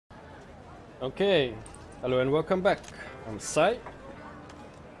Okay, hello and welcome back. I'm Sai,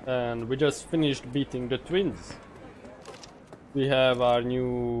 and we just finished beating the twins. We have our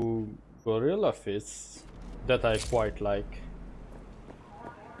new gorilla fists that I quite like,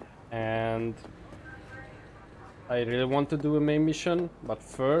 and I really want to do a main mission, but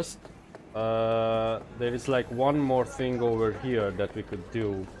first there is like one more thing over here that we could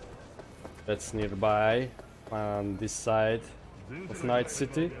do that's nearby on this side of Night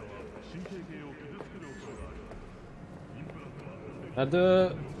City.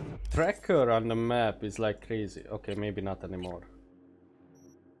 The tracker on the map is like crazy. Okay, maybe not anymore.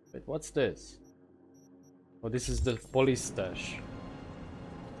 Wait, what's this? Oh, this is the police stash.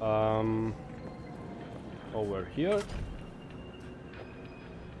 Over here.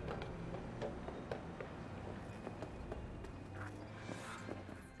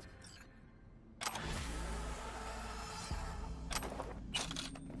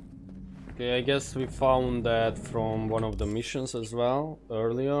 Okay, I guess we found that from one of the missions as well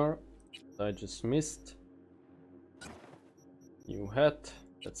earlier. I just missed. New hat,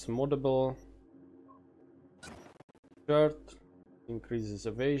 that's moddable. Shirt, increases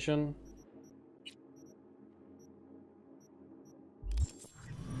evasion.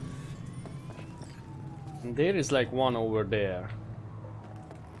 And there is like one over there.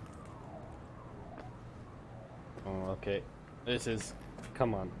 Oh, okay. This is...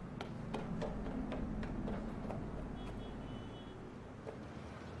 come on.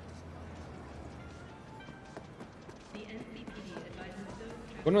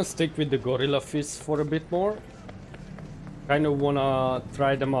 Gonna stick with the gorilla fists for a bit more. Kind of wanna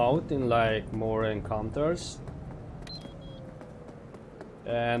try them out in like more encounters.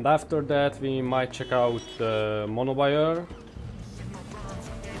 And after that we might check out the monowire.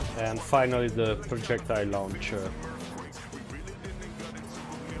 And finally the projectile launcher.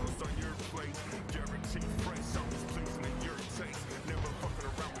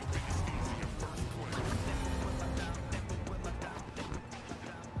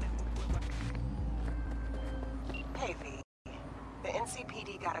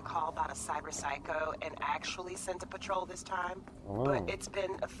 Psycho and actually sent a patrol this time, but it's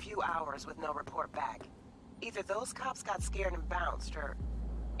been a few hours with no report back. Either those cops got scared and bounced, or...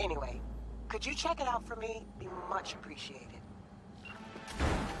 Anyway, could you check it out for me? Be much appreciated.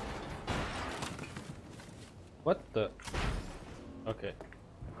 What the... Okay.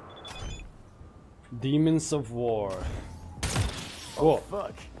 Demons of War. Oh,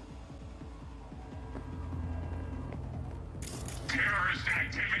 fuck. Terrorist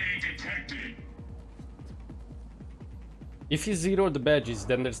activity detected. If he zeroed the badges,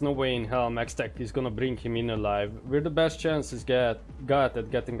 then there's no way in hell Max Tech is gonna bring him in alive. We're the best chances got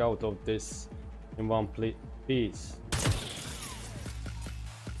at getting out of this in one piece.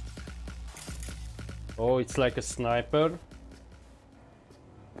 Oh, it's like a sniper.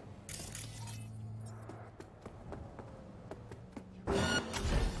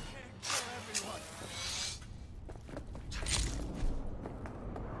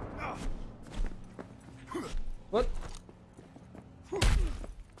 What?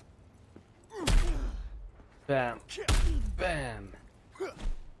 Bam. Bam.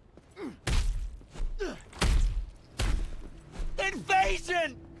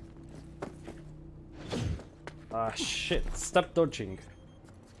 Invasion! Ah, shit. Stop dodging.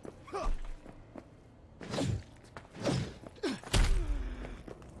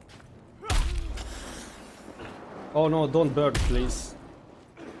 Oh no, don't burn, please.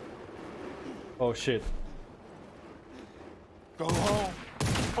 Oh shit. Go home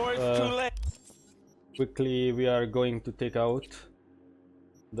before it's too late. Quickly, we are going to take out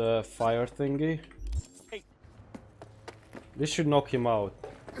the fire thingy. Hey. This should knock him out.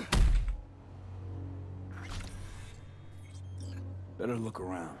 Better look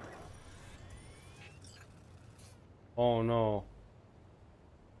around. Oh no.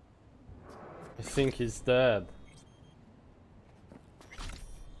 I think he's dead.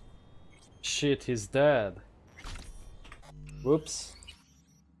 Shit, he's dead. Whoops.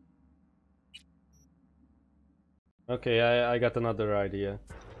 Okay, I got another idea.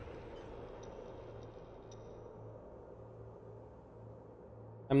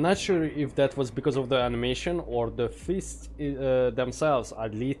 I'm not sure if that was because of the animation or the fists themselves are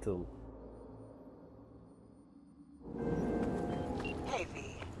lethal. Hey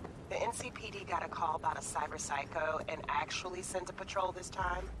V, the NCPD got a call about a cyber psycho and actually sent a patrol this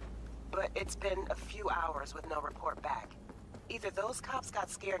time, but it's been a few hours with no report back. Either those cops got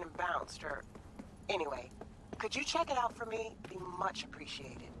scared and bounced, or... Anyway, could you check it out for me? Be much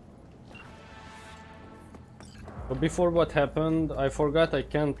appreciated. But before what happened, I forgot I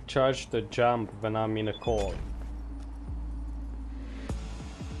can't charge the jump when I'm in a call.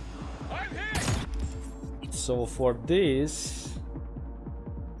 I'm hit! So for this,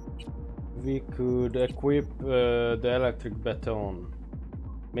 we could equip the electric baton.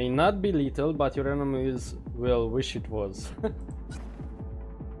 May not be lethal, but your enemies will wish it was.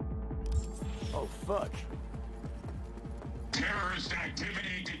 Oh, fuck. Terrorist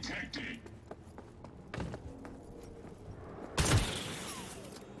activity detected.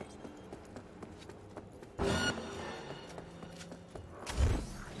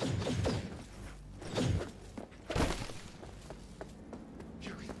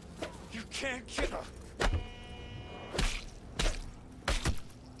 You can't kill her.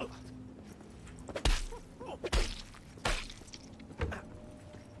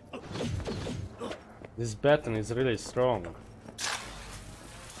 This baton is really strong.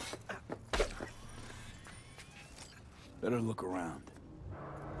 Better look around.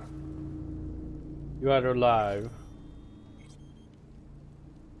 You are alive.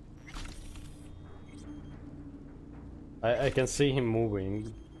 I can see him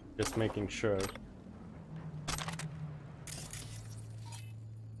moving, just making sure.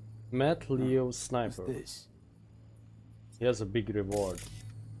 Matt Leo What's Sniper. this? He has a big reward.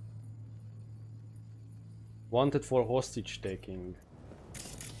 Wanted for hostage taking.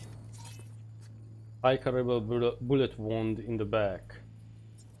 High caliber bullet wound in the back.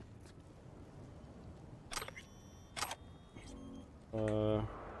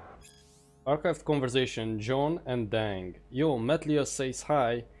 Archived conversation, John and Dang. Yo, Matt Leo says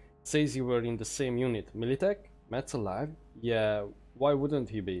hi. Says you were in the same unit. Militech? Matt's alive? Yeah, why wouldn't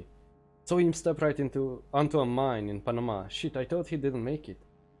he be? Saw him step right onto a mine in Panama. Shit, I thought he didn't make it.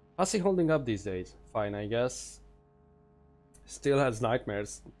 How's he holding up these days? Fine, I guess. Still has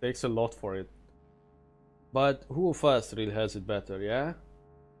nightmares. Takes a lot for it. But who of us really has it better, yeah?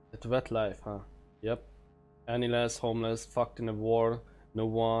 That wet life, huh? Yep. Penniless, homeless, fucked in a war. No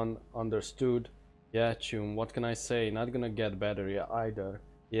one understood. Yeah, Chum, what can I say? Not gonna get better either.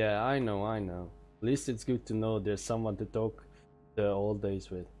 Yeah, I know. At least it's good to know there's someone to talk the old days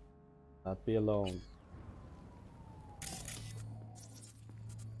with. Not be alone.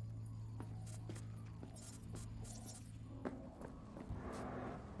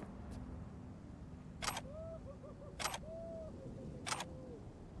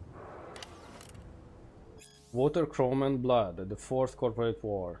 Water, Chrome and Blood, the Fourth Corporate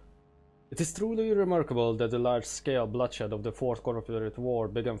War. It is truly remarkable that the large-scale bloodshed of the Fourth Corporate War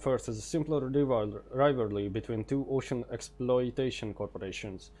began first as a simpler rivalry between two ocean exploitation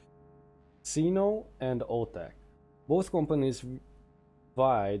corporations, Sino and OTEC. Both companies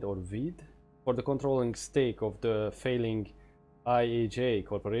vied for the controlling stake of the failing IAJ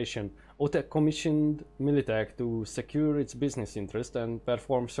corporation. OTEC commissioned Militech to secure its business interest and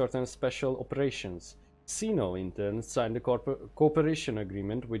perform certain special operations. Sino, in turn, signed a cooperation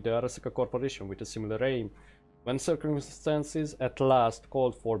agreement with the Arasaka Corporation with a similar aim. When circumstances at last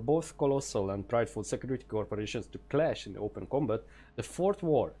called for both colossal and prideful security corporations to clash in open combat, the Fourth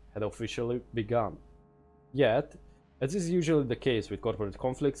War had officially begun. Yet, as is usually the case with corporate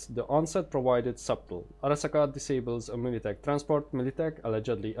conflicts, the onset provided subtle. Arasaka disables a Militech transport, Militech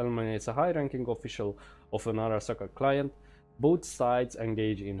allegedly eliminates a high-ranking official of an Arasaka client. Both sides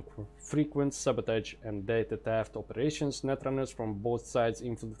engage in frequent sabotage and data theft operations. Netrunners from both sides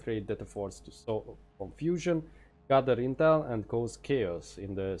infiltrate data forts to sow confusion, gather intel, and cause chaos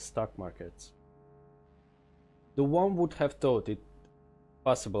in the stock markets. The one would have thought it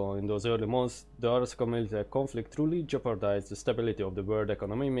possible in those early months. The Arasaka military conflict truly jeopardized the stability of the world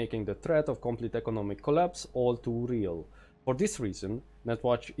economy, making the threat of complete economic collapse all too real. For this reason,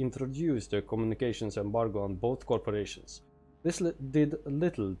 Netwatch introduced a communications embargo on both corporations. This did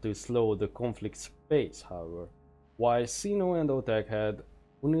little to slow the conflict's pace, however. While Sino and OTEC had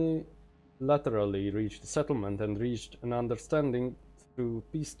unilaterally reached a settlement and reached an understanding through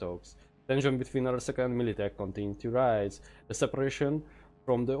peace talks, tension between Arasaka and Militech continued to rise. The separation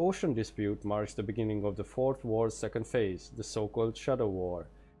from the ocean dispute marks the beginning of the Fourth War's second phase, the so-called Shadow War.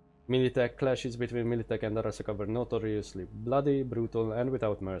 Militech clashes between Militech and Arasaka were notoriously bloody, brutal, and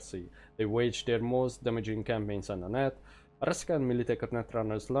without mercy. They waged their most damaging campaigns on the net. Arasaka and Militech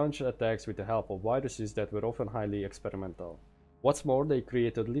netrunners launched attacks with the help of viruses that were often highly experimental. What's more, they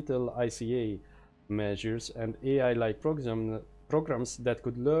created little ICA measures and AI-like programs that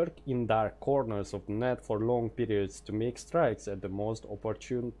could lurk in dark corners of the net for long periods to make strikes at the most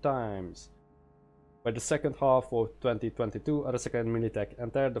opportune times. By the second half of 2022, Arasaka and Militech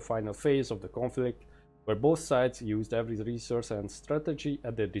entered the final phase of the conflict, where both sides used every resource and strategy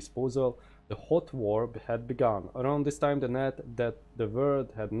at their disposal. The hot war had begun. Around this time, the net that the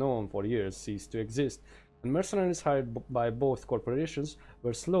world had known for years ceased to exist, and mercenaries hired by both corporations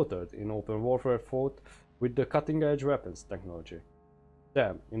were slaughtered in open warfare fought with the cutting-edge weapons technology.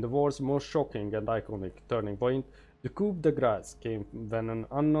 Then, in the war's most shocking and iconic turning point, the coup de grace came when an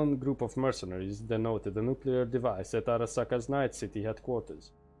unknown group of mercenaries detonated a nuclear device at Arasaka's Night City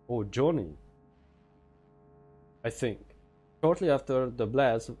headquarters. Oh, Johnny! I think. Shortly after the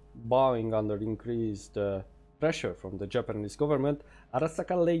blast, bowing under increased pressure from the Japanese government,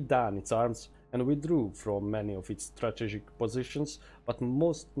 Arasaka laid down its arms and withdrew from many of its strategic positions, but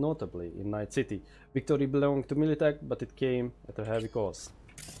most notably in Night City. Victory belonged to Militech, but it came at a heavy cost.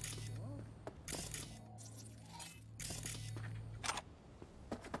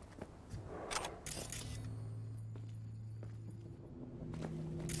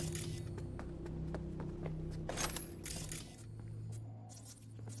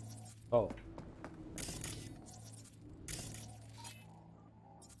 Oh.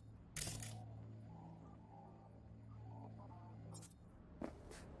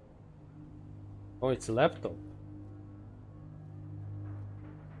 Oh, it's a laptop.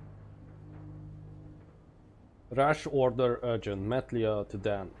 Rush order urgent. Metlia to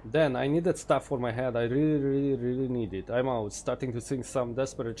Dan. Dan, I needed stuff for my head. I really need it. I'm out, starting to think some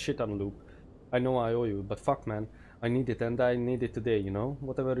desperate shit on loop. I know I owe you, but fuck man. I need it and I need it today, you know?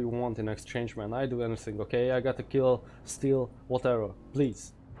 Whatever you want in exchange, man. I do anything, okay? I gotta kill, steal, whatever.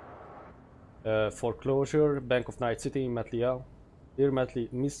 Please. Foreclosure, Bank of Night City, Matt Liao. Dear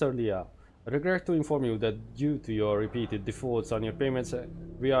Mr. Liao, I regret to inform you that due to your repeated defaults on your payments,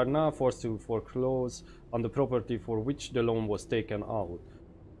 we are now forced to foreclose on the property for which the loan was taken out.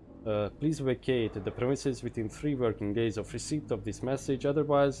 Please vacate the premises within 3 working days of receipt of this message,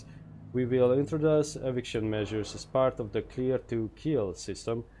 otherwise we will introduce eviction measures as part of the clear to kill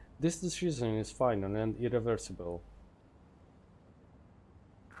system. This decision is final and irreversible.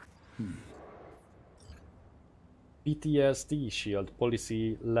 PTSD Shield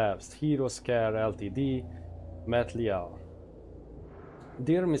Policy Lapsed. Heroes Care Ltd. Matt Liao.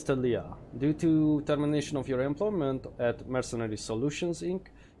 Dear Mr. Liao, due to termination of your employment at Mercenary Solutions Inc.,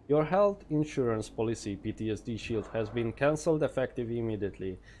 your health insurance policy PTSD Shield has been cancelled effective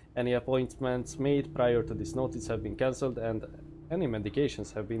immediately. Any appointments made prior to this notice have been cancelled and any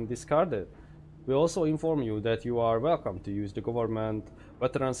medications have been discarded. We also inform you that you are welcome to use the government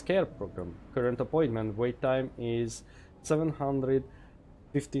Veterans Care Program. Current appointment wait time is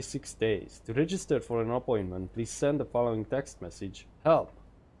 756 days. To register for an appointment, please send the following text message. Help!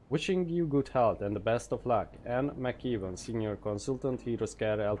 Wishing you good health and the best of luck. Anne McEwan, Senior Consultant, Heroes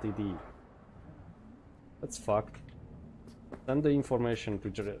Care Ltd. That's fucked. Send the information to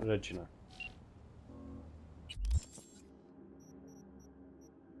Regina.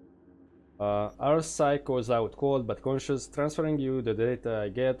 Our psycho is out cold but conscious, transferring you the data I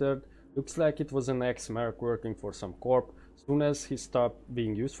gathered. Looks like it was an ex-merc working for some corp. Soon as he stopped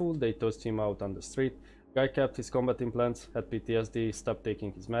being useful, they tossed him out on the street. Guy kept his combat implants, had PTSD, stopped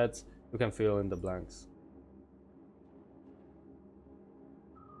taking his meds. You can fill in the blanks.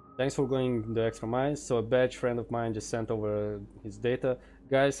 Thanks for going the extra mile. So a badge friend of mine just sent over his data.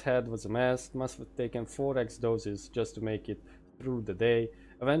 Guy's head was a mess, must have taken 4x doses just to make it through the day.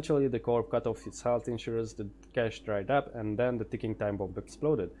 Eventually the corp cut off its health insurance, the cash dried up, and then the ticking time bomb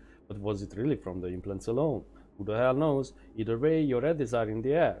exploded. But was it really from the implants alone? Who the hell knows? Either way, your Eddies are in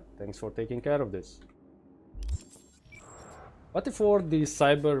the air. Thanks for taking care of this. What if all these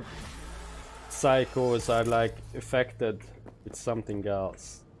cyber psychos are like affected with something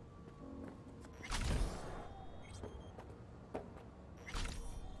else?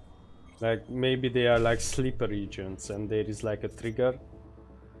 Like maybe they are like sleeper agents and there is like a trigger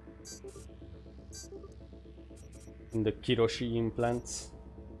in the Kiroshi implants.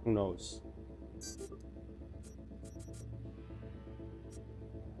 Who knows?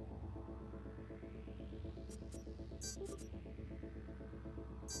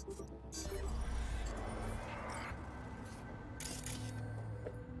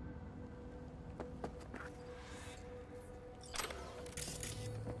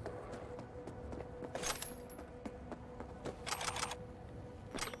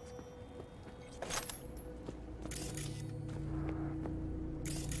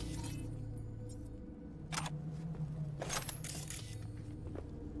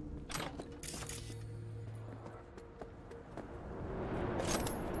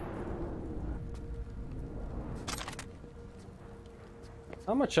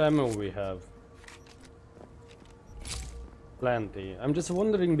 How much ammo we have? Plenty. I'm just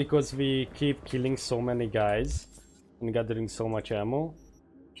wondering because we keep killing so many guys and gathering so much ammo.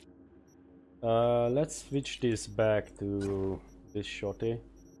 Let's switch this back to this shotty.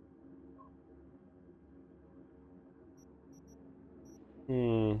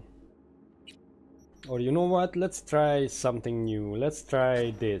 Or you know what? Let's try something new. Let's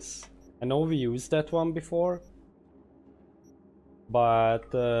try this. I know we used that one before,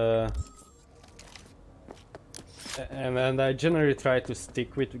 but and I generally try to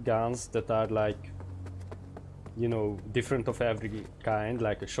stick with guns that are like, you know, different of every kind,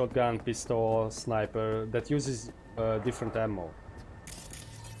 like a shotgun, pistol, sniper, that uses different ammo.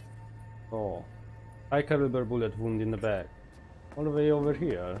 Oh, high caliber bullet wound in the back, all the way over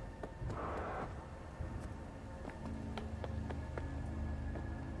here.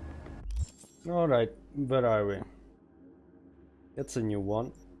 Alright, where are we? That's a new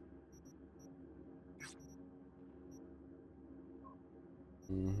one.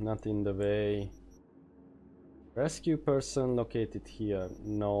 Not in the way. Rescue person located here.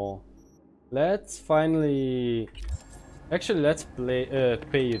 No. Let's finally... Actually, let's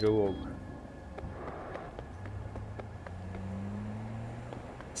pay Rogue.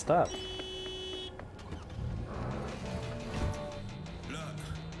 Stop.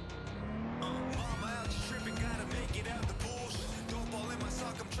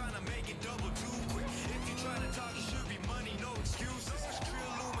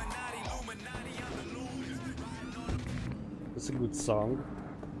 It's a good song.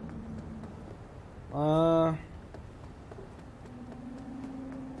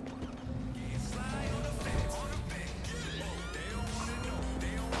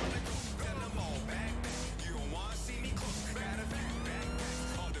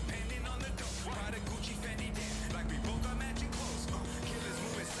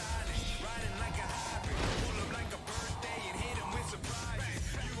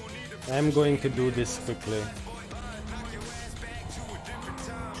 I'm going to do this quickly.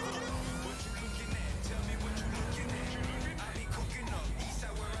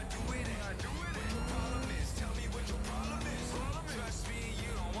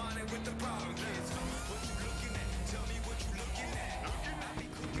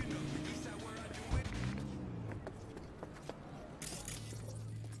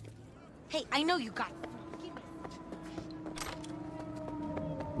 Hey, I know you got it.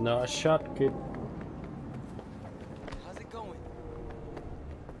 No shot, kid. How's it going?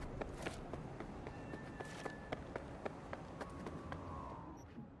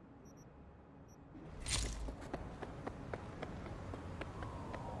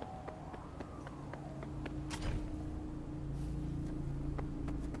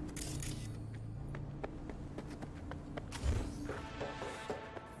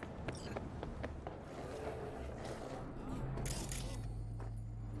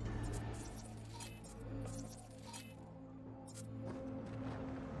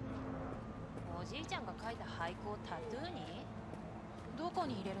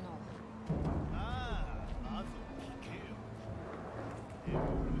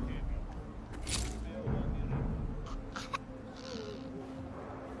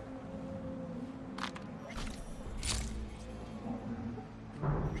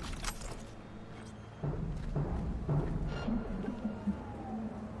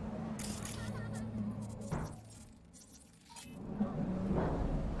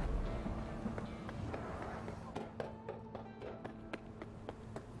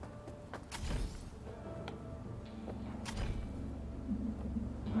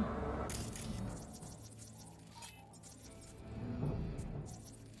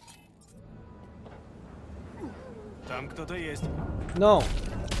 Там кто-то есть. No.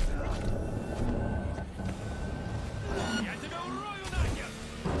 Я тебя урою нахер!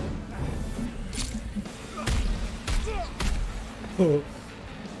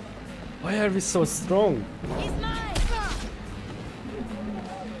 Why are we so strong? He's mine!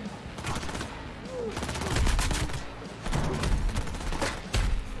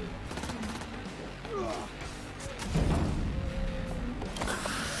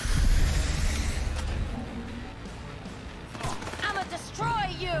 I'ma destroy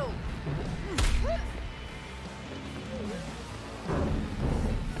you!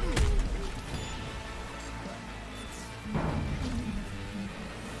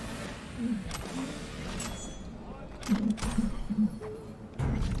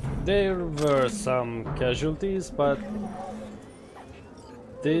 There were some casualties, but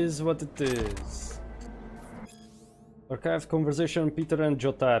this is what it is. Archived conversation Peter and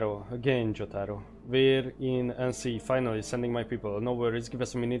Jotaro. Again Jotaro. We're in NC, finally sending my people. No worries, give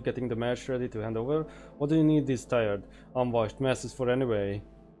us a minute getting the match ready to hand over. What do you need this tired? Unwashed messes for anyway.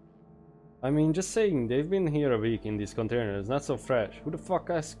 I mean, just saying, they've been here a week in these containers, not so fresh. Who the fuck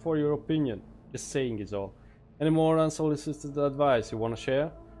asked for your opinion? Just saying is all. Any more unsolicited advice you wanna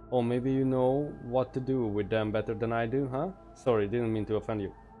share? Or maybe you know what to do with them better than I do, huh? Sorry, didn't mean to offend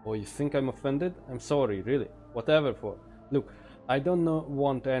you. Oh, you think I'm offended? I'm sorry, really. Whatever for. Look, I don't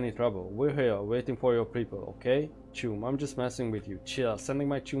want any trouble. We're here, waiting for your people, okay? Chum, I'm just messing with you. Chill, sending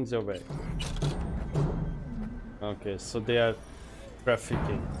my tunes your way. Okay, so they are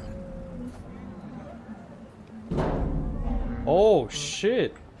trafficking. Oh,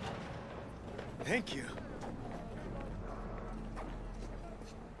 shit! Thank you.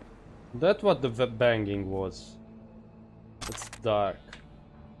 That's what the banging was. It's dark.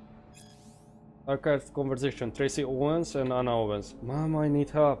 Archived conversation. Tracy Owens and Anna Owens. Mom, I need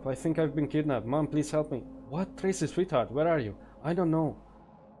help. I think I've been kidnapped. Mom, please help me. What? Tracy, sweetheart, where are you? I don't know.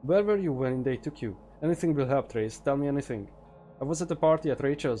 Where were you when they took you? Anything will help, Trace. Tell me anything. I was at a party at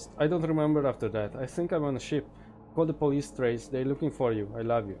Rachel's. I don't remember after that. I think I'm on a ship. Call the police, Trace. They're looking for you. I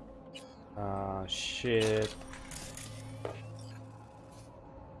love you. Ah, shit.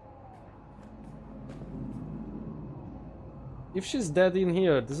 If she's dead in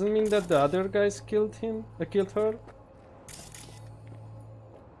here, doesn't mean that the other guys killed him? Killed her?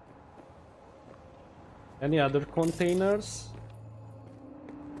 Any other containers?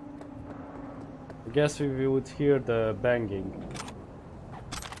 I guess we would hear the banging.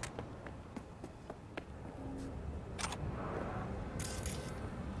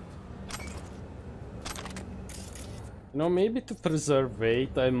 You know, maybe to preserve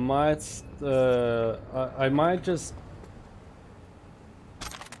weight, I might just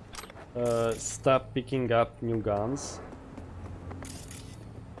stop picking up new guns.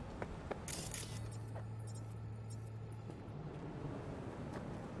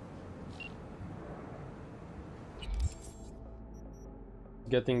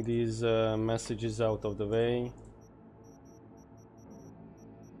 Getting these messages out of the way.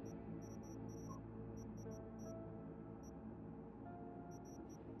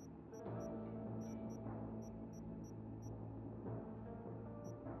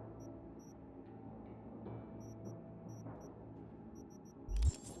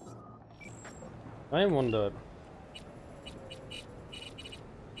 I wonder.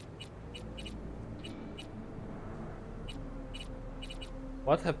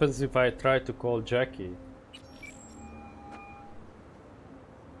 What happens if I try to call Jackie?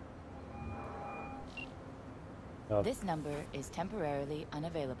 Oh. This number is temporarily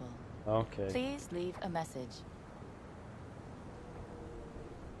unavailable. Okay. Please leave a message.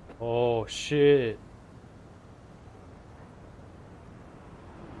 Oh shit.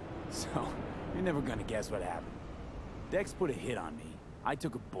 So, you're never gonna guess what happened. Dex put a hit on me. I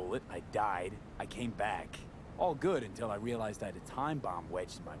took a bullet, I died, I came back. All good until I realized I had a time bomb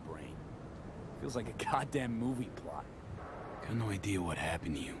wedged in my brain. Feels like a goddamn movie plot. Got no idea what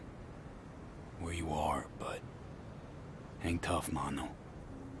happened to you. Where you are, but... hang tough, Mano.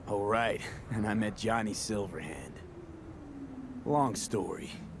 Oh, right. And I met Johnny Silverhand. Long story.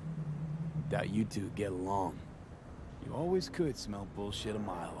 Doubt you two get along. You always could smell bullshit a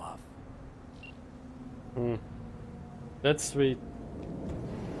mile off. That's sweet.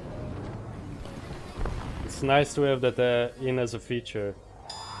 It's nice to have that in as a feature.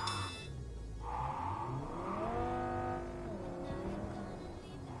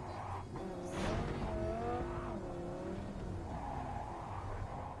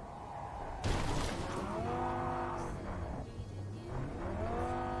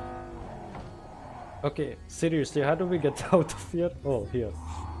 Okay, seriously, how do we get out of here? Oh, here.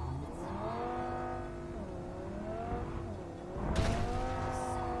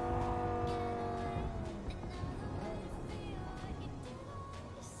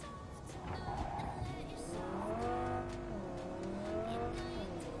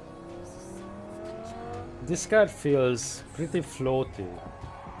 This car feels pretty floaty.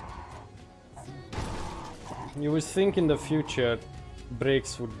 You would think in the future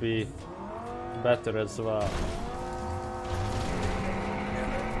brakes would be better as well.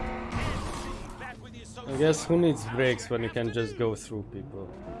 I guess who needs brakes when you can just go through people?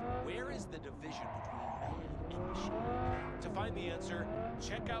 Where is the division between man and machine? To find the answer,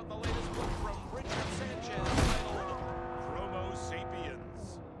 check out the latest book from Richard Sanchez titled Chromo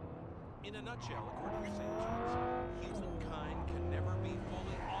Sapiens. In a nutshell, according to Sanchez, humankind can never be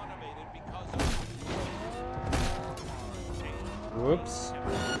fully automated because of... Whoops. I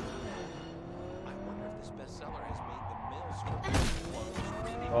wonder if this bestseller has made the maelstrom close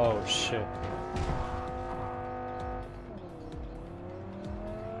reading. Oh shit.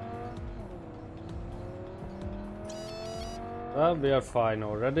 Well, we are fine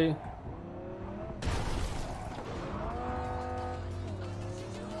already.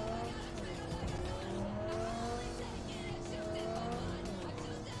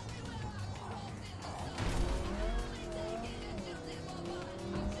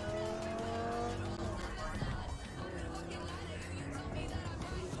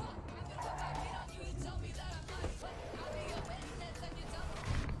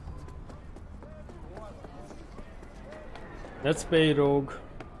 Let's pay Rogue.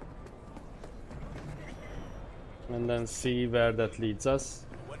 And then see where that leads us.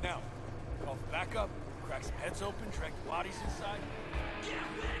 What now? Call for backup, crack some heads open, drag the bodies inside.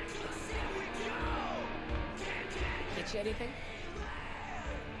 Get you anything?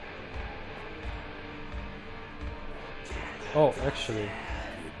 Oh, actually.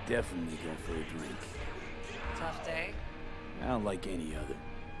 You definitely go for a drink. Tough day? I don't like any other.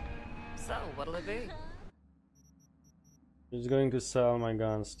 So, what'll it be? Just going to sell my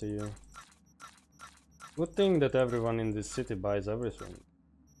guns to you. Good thing that everyone in this city buys everything.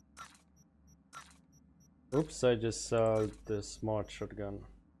 Oops, I just sold the smart shotgun.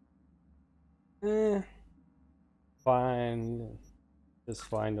 Fine. Just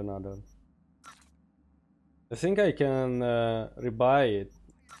find another. I think I can rebuy it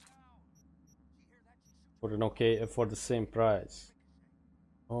for an for the same price.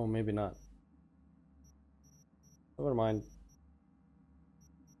 Oh, maybe not. Never mind.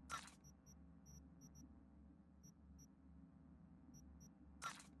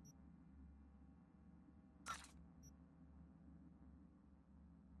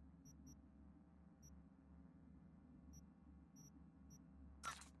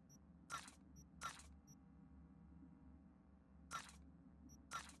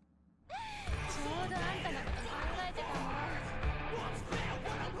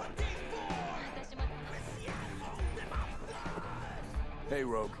 Hey,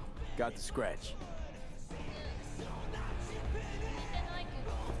 Rogue. Got the scratch.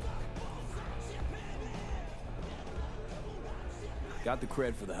 Got the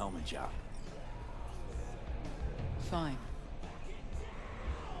cred for the helmet job. Fine.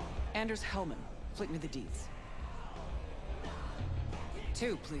 Anders Hellman, flick me the deeds.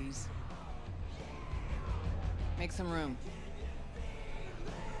 2, please. Make some room.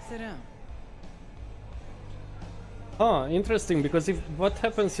 Sit down. Huh, interesting, because if what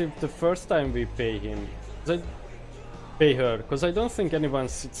happens if the first time we pay him, pay her, because I don't think anyone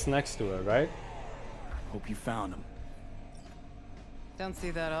sits next to her, right? Hope you found him. Don't see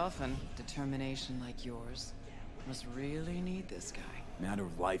that often. Determination like yours. Must really need this guy. Matter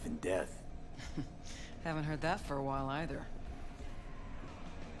of life and death. Haven't heard that for a while either.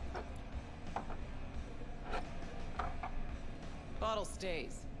 Bottle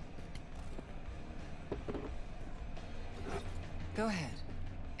stays. Go ahead.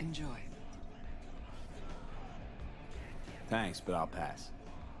 Enjoy. Thanks, but I'll pass.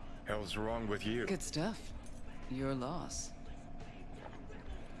 Hell's wrong with you? Good stuff. Your loss.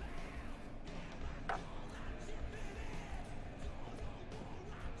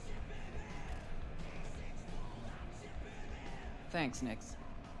 Thanks, Nix.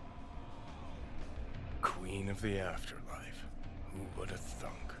 Queen of the afterlife. Who would have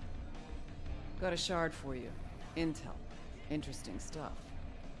thunk? Got a shard for you. Intel. Interesting stuff.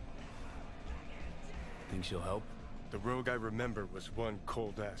 Think she'll help? The rogue I remember was one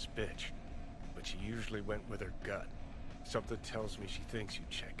cold-ass bitch. But she usually went with her gut. Something tells me she thinks you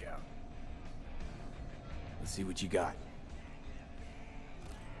check out. Let's see what you got.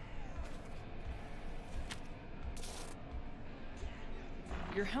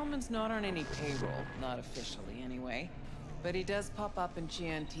 Your Hellman's not on any payroll, not officially anyway. But he does pop up in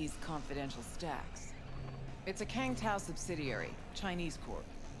GNT's confidential stacks. It's a Kang Tao subsidiary, Chinese corp.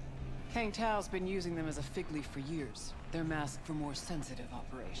 Kang Tao's been using them as a fig leaf for years. They're masked for more sensitive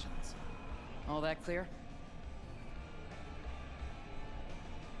operations. All that clear?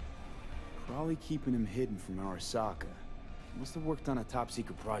 Probably keeping him hidden from Arasaka. Must have worked on a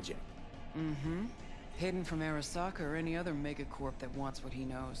top-secret project. Mm-hmm. Hidden from Arasaka or any other megacorp that wants what he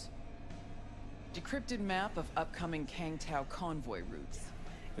knows. Decrypted map of upcoming Kang Tao convoy routes.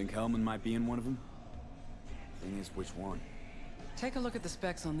 Think Hellman might be in one of them? Thing is, which one? Take a look at the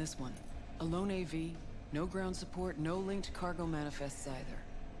specs on this one. A lone AV, no ground support, no linked cargo manifests either.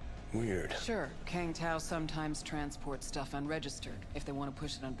 Weird. Sure, Kang Tao sometimes transports stuff unregistered if they want to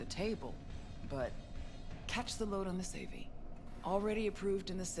push it under the table. But catch the load on this AV. Already approved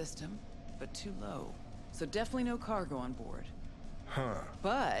in the system, but too low. So definitely no cargo on board. Huh.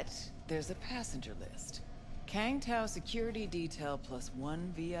 But there's a passenger list. Kang Tao security detail plus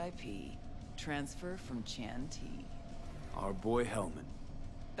 1 VIP. Transfer from Chan T. Our boy Hellman.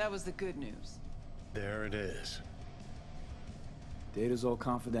 That was the good news. There it is. Data's all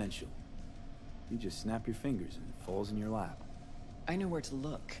confidential. You just snap your fingers and it falls in your lap. I know where to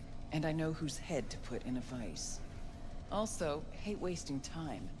look, and I know whose head to put in a vice. Also, hate wasting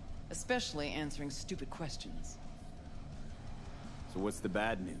time, especially answering stupid questions. So what's the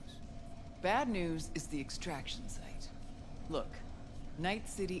bad news? Bad news is the extraction site. Look, Night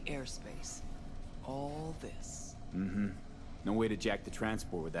City airspace. All this. Mm-hmm. No way to jack the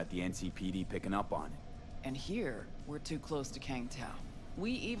transport without the NCPD picking up on it. And here, we're too close to Kangtao.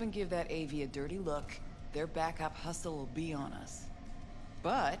 We even give that AV a dirty look, their backup hustle will be on us.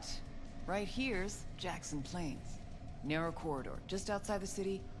 But, right here's Jackson Plains. Narrow corridor, just outside the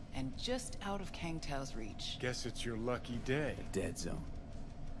city, and just out of Kangtao's reach. Guess it's your lucky day. A dead zone.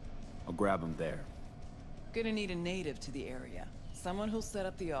 I'll grab him there. Gonna need a native to the area. Someone who'll set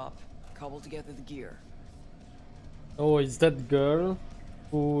up the op, cobble together the gear. Oh, is that girl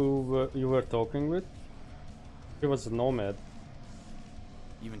who you were talking with? She was a nomad.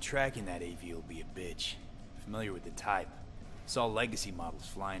 Even tracking that AV will be a bitch. Familiar with the type. Saw legacy models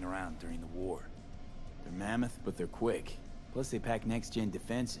flying around during the war. They're mammoth, but they're quick. Plus they pack next-gen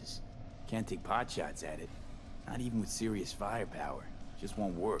defenses. Can't take potshots at it. Not even with serious firepower. Just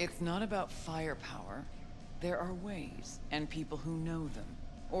won't work. It's not about firepower. There are ways, and people who know them.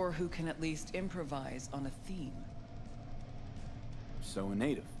 Or who can at least improvise on a theme. So a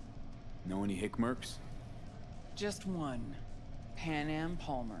native. Know any hickmerks? Just one. Pan Am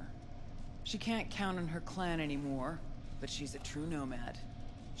Palmer. She can't count on her clan anymore, but she's a true nomad.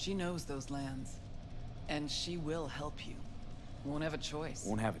 She knows those lands. And she will help you. Won't have a choice.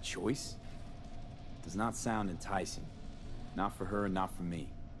 Won't have a choice? Does not sound enticing. Not for her and not for me.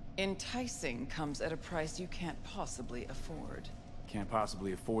 Enticing comes at a price you can't possibly afford. Can't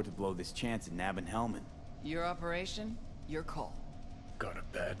possibly afford to blow this chance at nabbing Hellman. Your operation, your call. Got a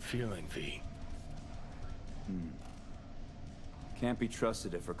bad feeling, V. Can't be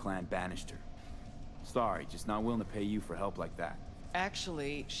trusted if her clan banished her. Sorry, just not willing to pay you for help like that.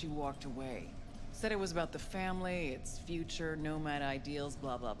 Actually, she walked away. Said it was about the family, its future, nomad ideals,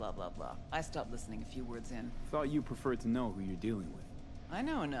 blah blah blah blah blah. I stopped listening a few words in. Thought you preferred to know who you're dealing with. I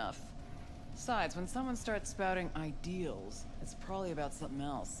know enough. Besides, when someone starts spouting ideals, it's probably about something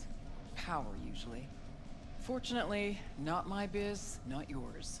else. Power, usually. Fortunately, not my biz, not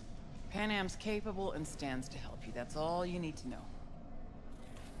yours. Pan Am's capable and stands to help you. That's all you need to know.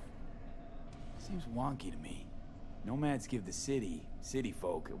 Seems wonky to me. Nomads give the city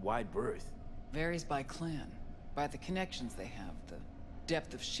folk, a wide berth. Varies by clan, by the connections they have, the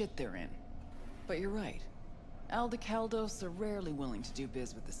depth of shit they're in. But you're right. Aldecaldos are rarely willing to do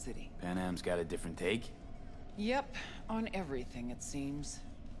biz with the city. Pan Am's got a different take? Yep, on everything it seems.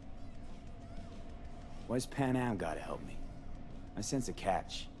 Why's Pan Am gotta help me? I sense a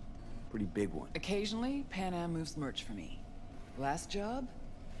catch. Pretty big one. Occasionally, Pan Am moves merch for me. Last job?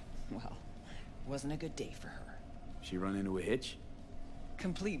 Well, wasn't a good day for her. She run into a hitch?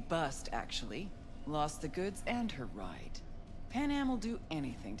 Complete bust, actually. Lost the goods and her ride. Pan Am will do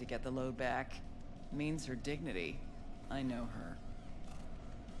anything to get the load back. Means her dignity. I know her.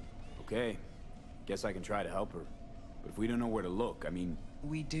 Okay. Guess I can try to help her. But if we don't know where to look, I mean...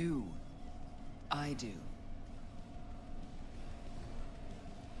 We do. I do.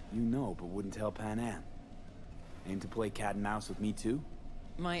 You know, but wouldn't tell Pan Am. Aim to play cat and mouse with me too?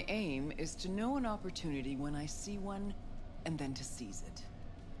 My aim is to know an opportunity when I see one, and then to seize it.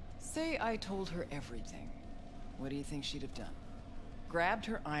 Say I told her everything. What do you think she'd have done? Grabbed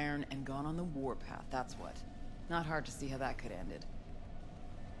her iron and gone on the warpath, that's what. Not hard to see how that could have ended.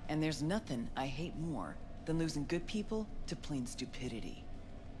 And there's nothing I hate more than losing good people to plain stupidity.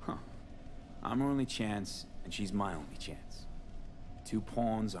 Huh. I'm her only chance, and she's my only chance. 2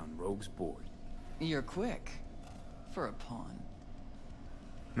 pawns on Rogue's board. You're quick. For a pawn.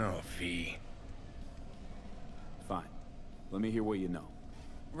 No, V. Fine. Let me hear what you know.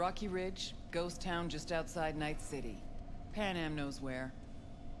 Rocky Ridge, ghost town just outside Night City. Pan Am knows where.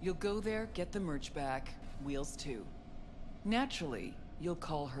 You'll go there, get the merch back, wheels too. Naturally, you'll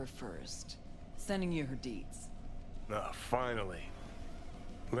call her first, sending you her deeds. Ah, finally.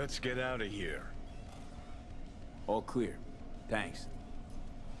 Let's get out of here. All clear. Thanks.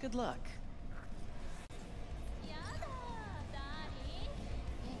 Good luck.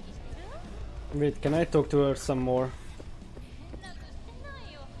 Wait, can I talk to her some more?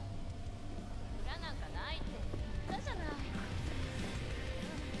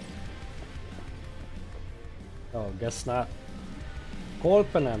 Oh, guess not.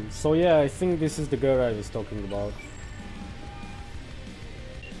 Kolpanem. So yeah, I think this is the girl I was talking about.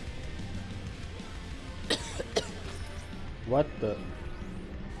 What the?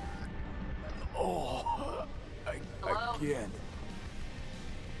 Oh, I can't.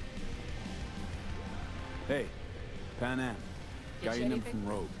 Hey, Pan Am. Got your number from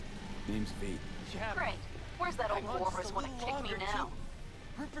Rogue. Name's V. Great. Where's that old Warver's wanna kick me now?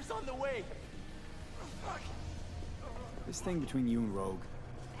 Ripper's on the way. This thing between you and Rogue,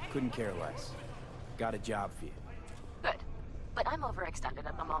 couldn't care less. Got a job for you. Good. But I'm overextended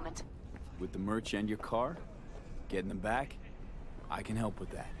at the moment. With the merch and your car? Getting them back? I can help with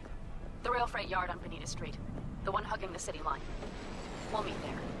that. The rail freight yard on Bonita Street. The one hugging the city line. We'll meet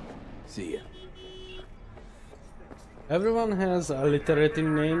there. See ya. Everyone has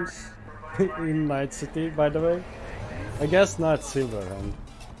alliterating names in Night City, by the way. I guess not Silverhand.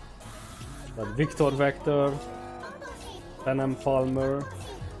 But Victor Vector, Panem Palmer.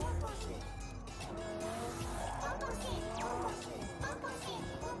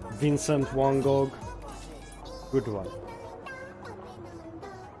 Vincent Van Gogh. Good one.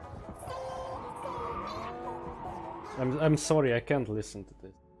 I'm sorry, I can't listen to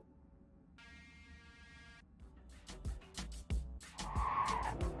this.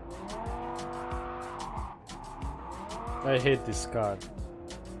 I hate this card.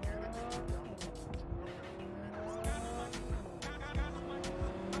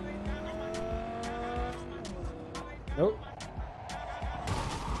 Nope.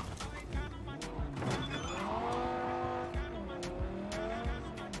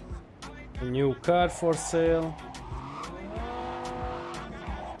 A new card for sale.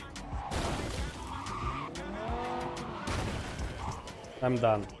 I'm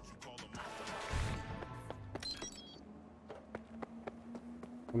done.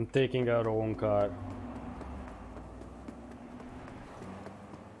 I'm taking our own card.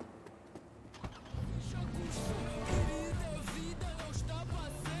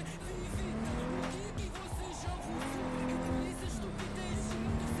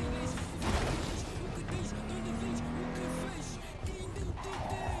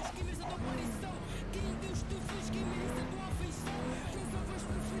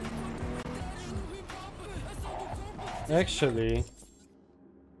 Actually,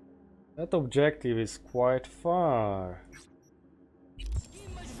 that objective is quite far.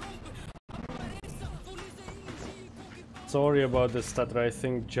 Sorry about the stutter, I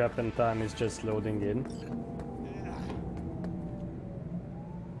think Japan time is just loading in.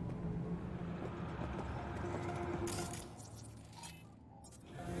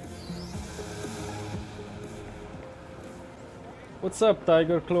 What's up,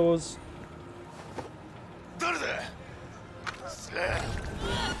 Tiger Claws?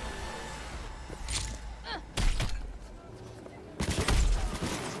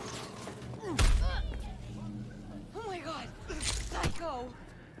 Oh my god! Psycho!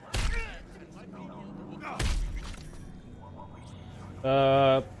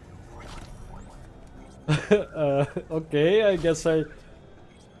 Okay, I guess I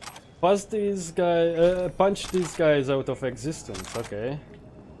punch these guys out of existence. Okay.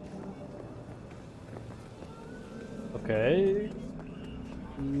 Okay.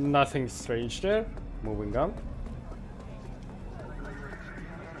 Nothing strange there. Moving on.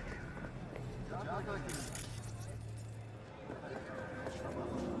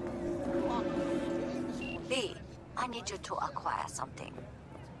 B, I need you to acquire something.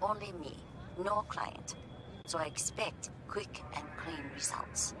 Only me, no client. So I expect quick and clean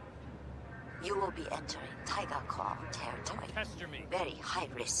results. You will be entering Tiger Claw territory. Very high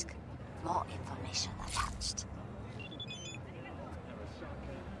risk. More information attached.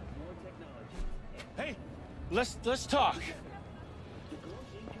 Hey, let's talk.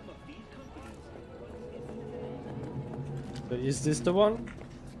 So is this the one?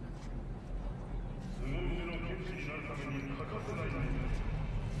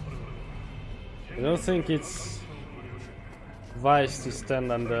 I don't think it's wise to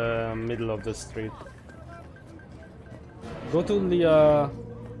stand on the middle of the street. Go to Leah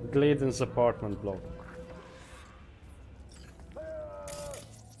Gladen's apartment block.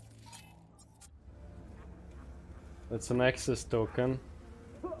 That's an access token.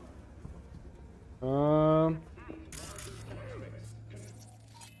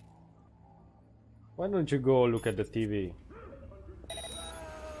 Why don't you go look at the TV?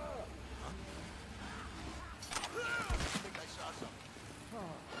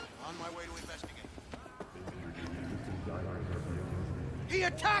 He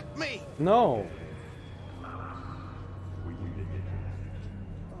attacked me! No!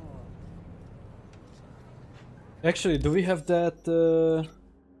 Actually, do we have that...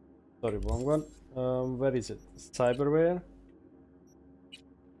 Sorry, wrong one. Where is it? Cyberware?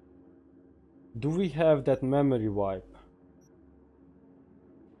 Do we have that memory wipe?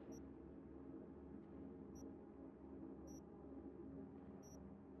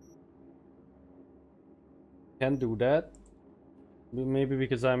 Can't do that. Maybe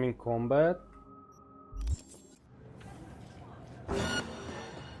because I'm in combat.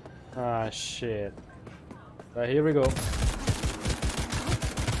 Ah, shit. Right, here we go.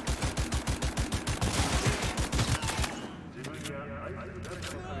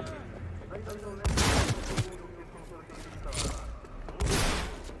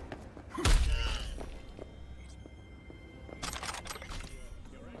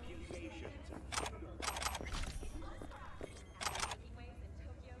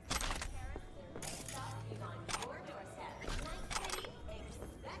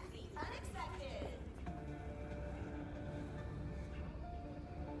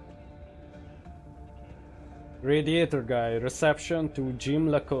 Radiator guy, reception to Jim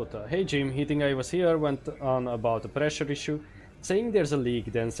Lakota. Hey Jim, he think I was here, went on about a pressure issue, saying there's a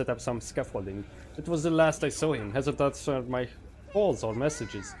leak, then set up some scaffolding. It was the last I saw him, hasn't answered my calls or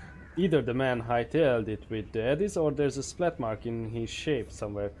messages. Either the man hightailed it with the eddies or there's a splat mark in his shape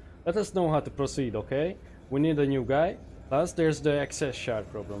somewhere. Let us know how to proceed, okay? We need a new guy. Plus there's the access shard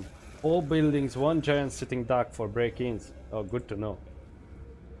problem. All buildings, one giant sitting duck for break-ins. Oh, good to know.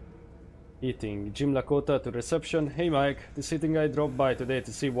 Eating. Jim Lakota to reception. Hey Mike, this eating guy dropped by today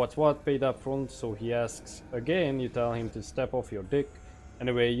to see what's what, paid up front, so he asks again. You tell him to step off your dick.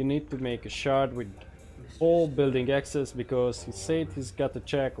 Anyway, you need to make a shard with all building access because he said he's got to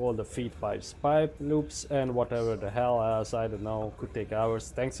check all the feed pipes, pipe loops, and whatever the hell else, I don't know, could take hours.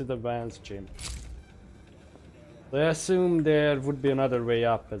 Thanks in advance, Jim. So I assume there would be another way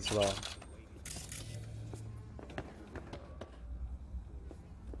up as well.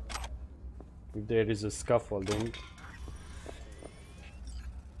 If there is a scaffolding.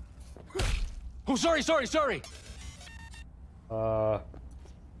 Oh, sorry. Is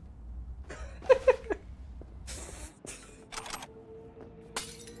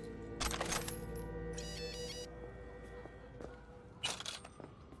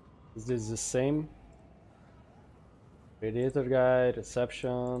this the same? Radiator guy,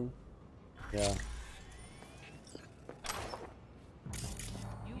 reception. Yeah.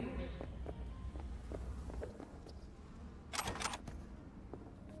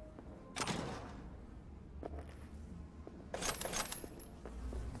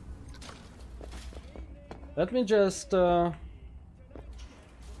 Let me just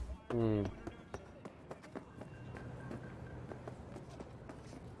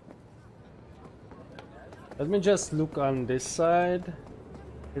Let me just look on this side.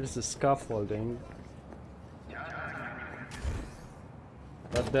 Here's the scaffolding.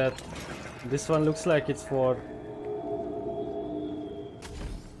 But this one looks like it's for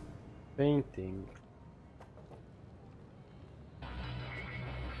painting.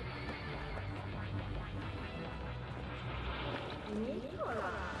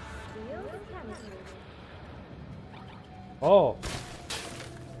 Oh,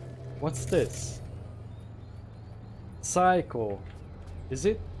 what's this? Psycho, is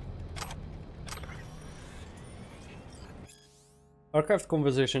it? Archived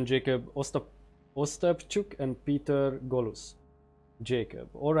conversation, Jacob Ostapchuk and Peter Golus. Jacob,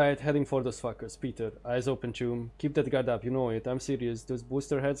 alright, heading for those fuckers. Peter, eyes open, chum. Keep that guard up, you know it. I'm serious. Those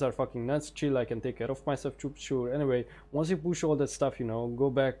booster heads are fucking nuts. Chill, I can take care of myself, sure. Anyway, once you push all that stuff, you know, go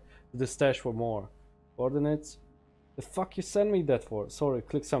back to the stash for more. Coordinates? The fuck you sent me that for? Sorry,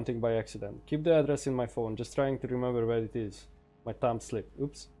 click something by accident. Keep the address in my phone, just trying to remember where it is. My thumb slipped.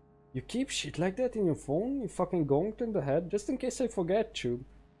 Oops. You keep shit like that in your phone? You fucking gonked in the head? Just in case I forget, tube.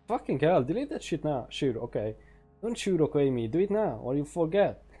 Fucking hell, delete that shit now. Sure, okay. Don't shoot okay me, do it now, or you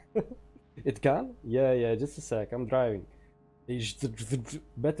forget. It gone? Yeah, just a sec, I'm driving.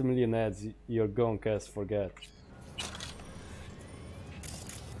 Bet a million ads your gonk ass forget.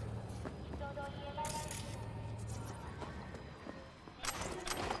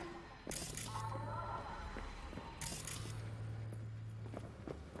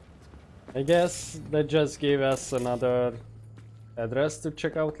 I guess that just gave us another address to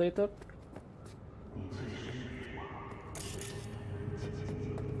check out later.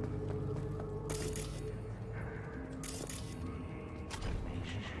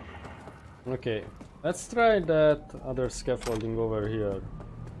 Okay, let's try that other scaffolding over here.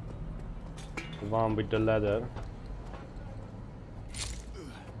 The one with the ladder.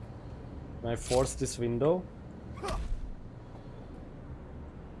 Can I force this window?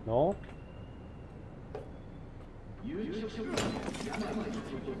 No?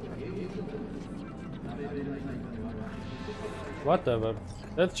 Whatever.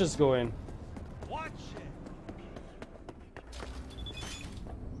 Let's just go in. Watch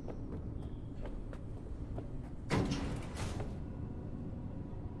it.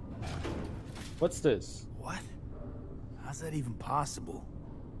 What's this? What? How's that even possible?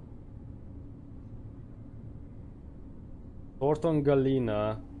 Thornton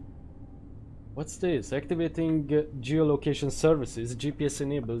Galena. What's this? Activating geolocation services. GPS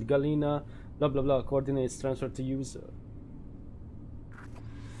enabled. Galena. Blah blah blah. Coordinates transferred to user.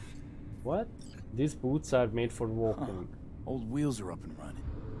 What? These boots are made for walking. Old wheels are up and running.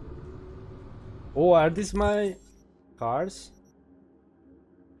 Oh, are these my cars?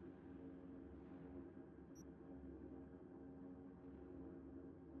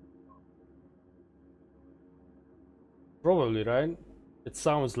 Probably, right? It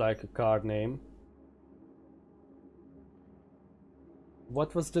sounds like a car name.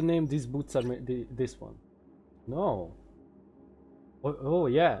 What was the name? These boots are made. This one. No. Oh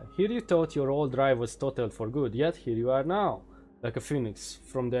yeah, here you thought your old drive was totaled for good, yet here you are now. Like a phoenix,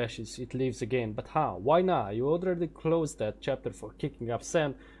 from the ashes it lives again. But how? Why now? You already closed that chapter for kicking up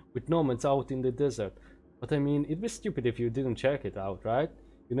sand with nomads out in the desert. But I mean, it'd be stupid if you didn't check it out, right?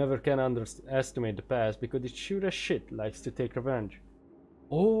 You never can underestimate the past, because it sure as shit likes to take revenge.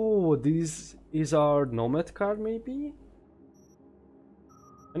 Oh, this is our nomad card, maybe?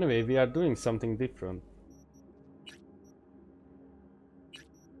 Anyway, we are doing something different.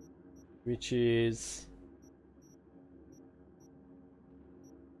 Which is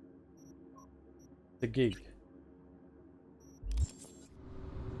the gig.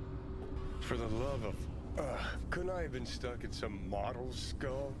 For the love of... couldn't I have been stuck in some model's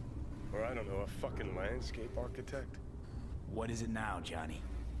skull? Or I don't know, a fucking landscape architect? What is it now, Johnny?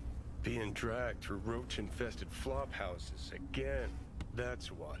 Being dragged through roach-infested flop houses again.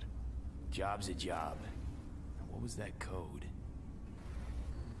 That's what. Job's a job. What was that code?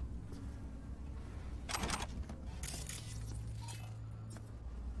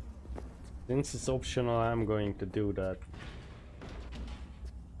 Since it's optional, I'm going to do that.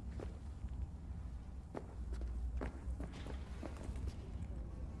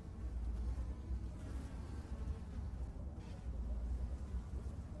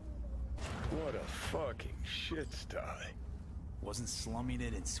 What a fucking shit sty. Wasn't slumming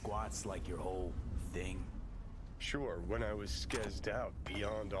it in squats like your whole thing? Sure, when I was skezzed out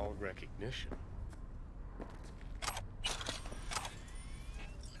beyond all recognition.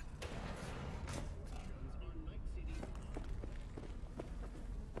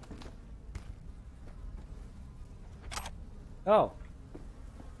 Oh.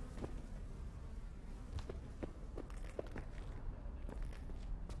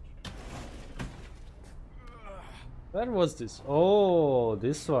 Where was this? Oh,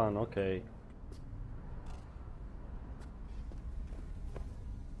 this one, okay.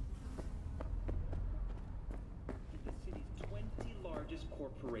 The city's 20 largest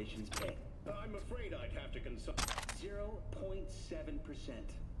corporations pay. I'm afraid I'd have to consult 0.7%.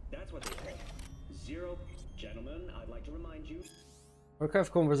 That's what they pay. Zero. Gentlemen, I'd like to remind you.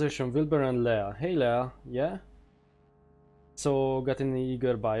 Archive conversation, Wilbur and Leah. Hey Leah, yeah? So, got any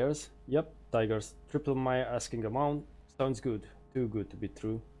eager buyers? Yep, tigers. Triple my asking amount. Sounds good. Too good to be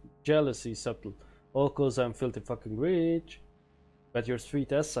true. Jealousy subtle. All cause I'm filthy fucking rich. Bet you're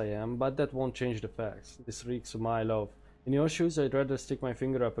sweet as I am, but that won't change the facts. This reeks of my love. In your shoes, I'd rather stick my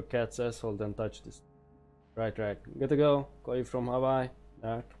finger up a cat's asshole than touch this. Right. Gotta go. Call you from Hawaii.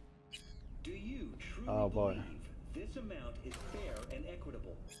 That. Do you truly Oh boy. believe this amount is fair and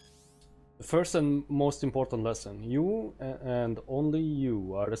equitable? The first and most important lesson. You and only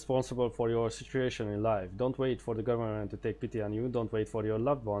you are responsible for your situation in life. Don't wait for the government to take pity on you. Don't wait for your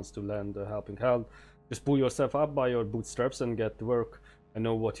loved ones to lend a helping hand. Just pull yourself up by your bootstraps and get to work. I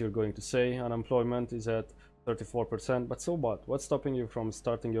know what you're going to say. Unemployment is at 34%, but so what? What's stopping you from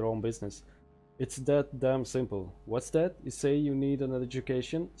starting your own business? It's that damn simple. What's that? You say you need an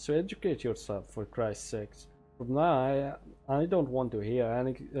education? So educate yourself, for Christ's sakes. From now, I don't want to hear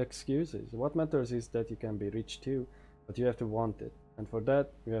any excuses. What matters is that you can be rich too, but you have to want it. And for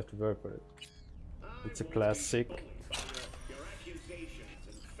that, you have to work for it. It's a classic.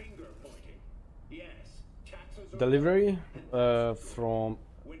 Delivery from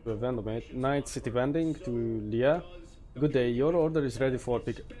the vendor mate. Night City Vending to Leah. Good day, your order is ready for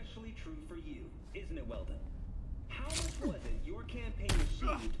pick. Especially true for you, isn't it, Weldon? How much was it your campaign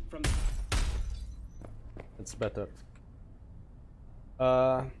received from? It's better.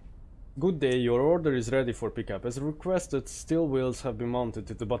 Good day, your order is ready for pickup. As requested, steel wheels have been mounted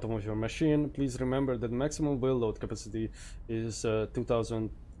to the bottom of your machine. Please remember that maximum wheel load capacity is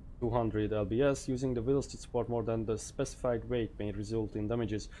 2200 lbs. Using the wheels to support more than the specified weight may result in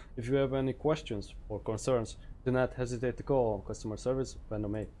damages. If you have any questions or concerns, do not hesitate to call customer service vendor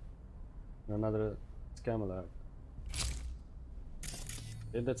mate. Another scam alert.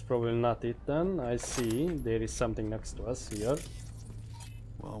 Okay, that's probably not it then. I see there is something next to us here.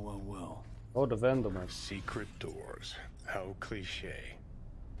 Well. Oh, the vendor mate. Secret doors. How cliche.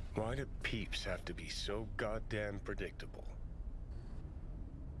 Why do peeps have to be so goddamn predictable?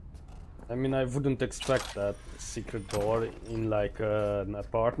 I mean, I wouldn't expect that secret door in like an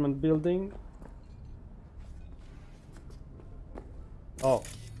apartment building. Oh.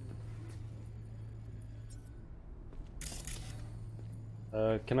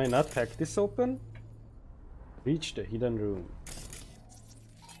 Can I not hack this open? Reach the hidden room.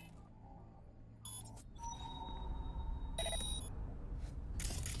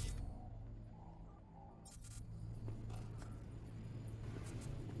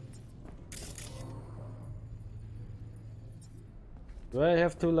 Do I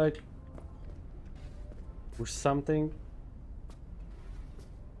have to like push something?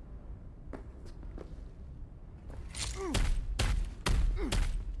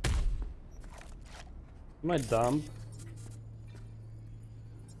 Am I dumb?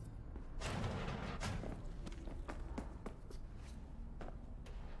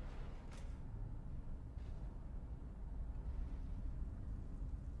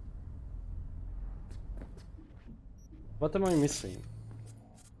 What am I missing?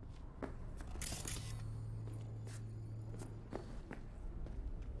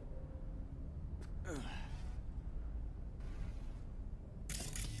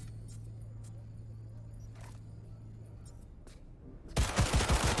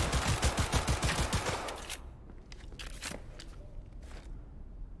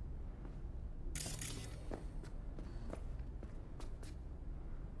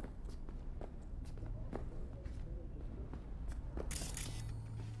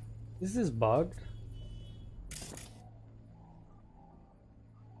 Is this bugged?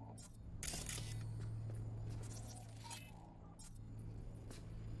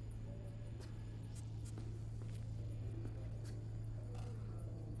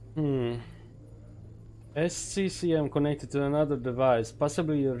 SCCM connected to another device,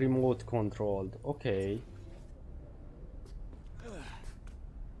 possibly remote controlled. Okay.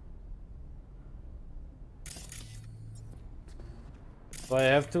 So I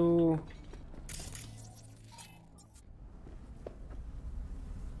have to...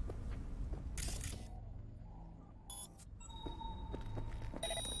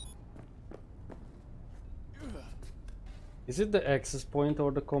 Is it the access point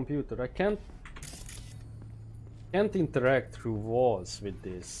or the computer? I can't interact through walls with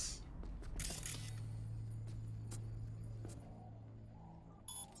this.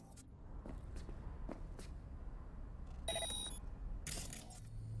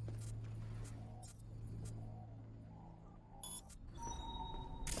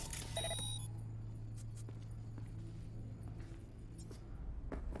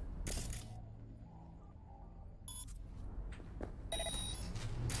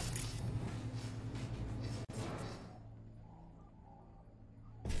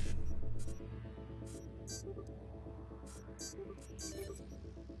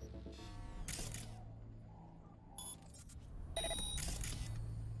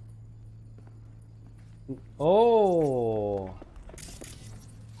 Oh,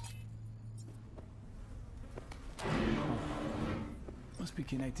 Must be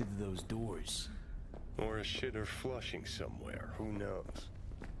connected to those doors. Or a shitter flushing somewhere, who knows?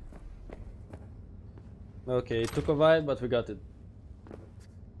 okay, it took a while, but we got it.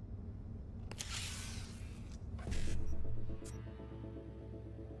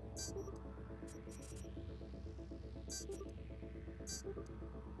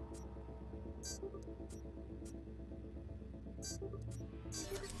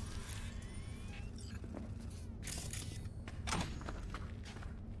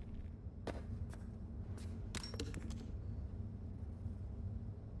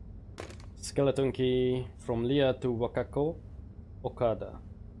 Skeleton key from Leah to Wakako Okada.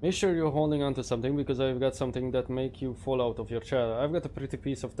 Make sure you're holding on to something because I've got something that make you fall out of your chair. I've got a pretty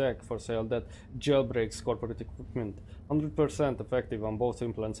piece of tech for sale that jailbreaks corporate equipment. 100% effective on both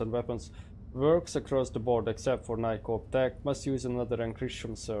implants and weapons. Works across the board except for Nycorp tech. Must use another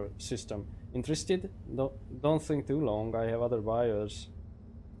encryption system. Interested? Don't think too long. I have other buyers.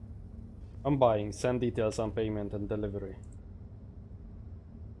 I'm buying. Send details on payment and delivery.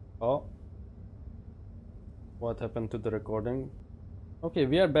 Oh. What happened to the recording? Okay,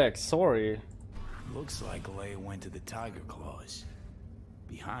 we are back. Sorry. Looks like Leia went to the Tiger Claws.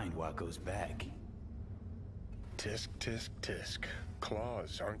 Behind Waco's back. Tisk, tisk, tisk.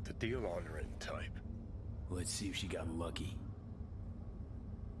 Claws aren't the deal-honoring type. Let's see if she got lucky.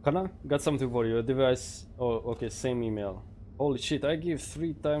 Kana, got something for you. A device... Oh, okay, same email. Holy shit, I give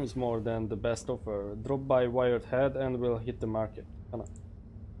 3 times more than the best offer. Drop by Wired Head and we'll hit the market. Kana.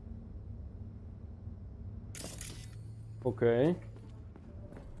 Okay.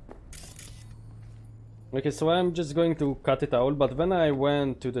 Okay, so I'm just going to cut it out, but when I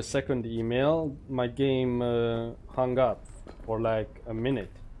went to the second email, my game hung up for like a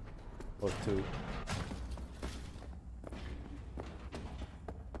minute or two.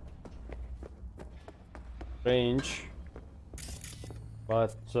 Strange,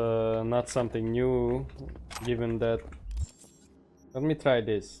 but not something new, given that... Let me try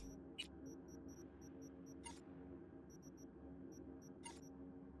this.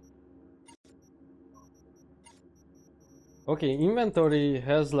 Okay, inventory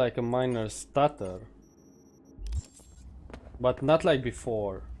has like a minor stutter. but not like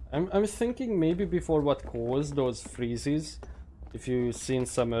before. I'm thinking maybe before what caused those freezes. If you've seen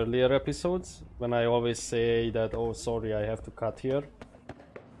some earlier episodes, when I always say that, oh sorry, I have to cut here,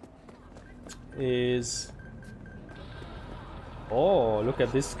 is... Oh, look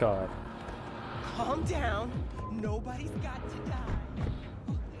at this car. Calm down. Nobody's got to die.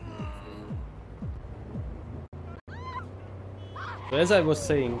 So as I was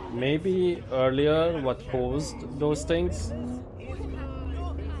saying, maybe earlier what caused those things,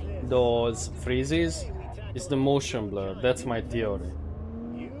 those freezes, is the motion blur. That's my theory.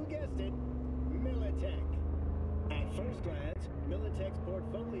 You guessed it, Militech. At first glance, Militech's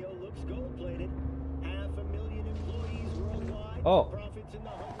portfolio looks gold-plated. 500,000 employees worldwide. Oh. Profits in the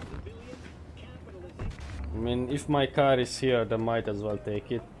hundreds of billions. Capitalism. I mean, if my car is here, then might as well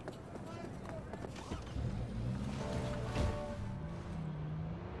take it.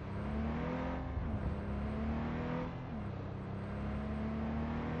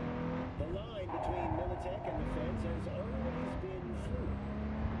 The line between Militech and the feds has always been fluid.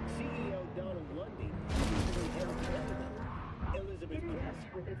 CEO Donald Lundy recently held together. Elizabeth Press,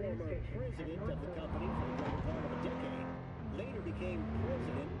 former president of the company for the better part of a decade, later became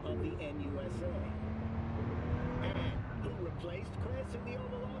president of the NUSA. And who replaced Kress in the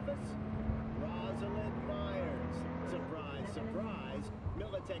Oval Office? Rosalind Myers. Surprise, surprise,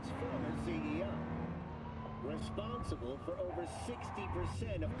 Militech's former CEO. Responsible for over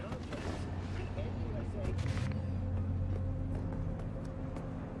 60% of contracts. The NUSA...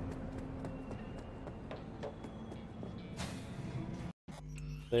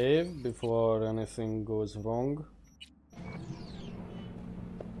 Save before anything goes wrong.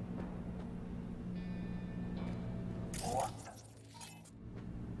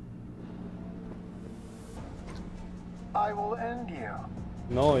 I will end you.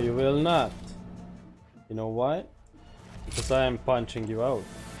 No, you will not. You know why? Because I am punching you out.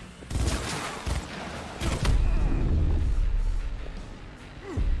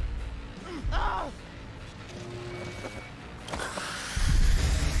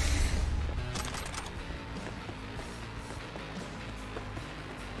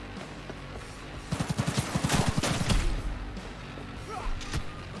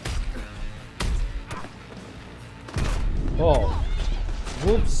 Oh,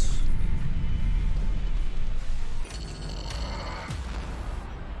 whoops.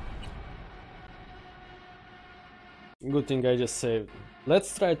 Good thing I just saved.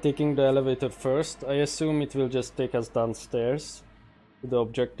 Let's try taking the elevator first. I assume it will just take us downstairs to the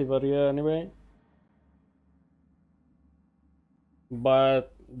objective area anyway.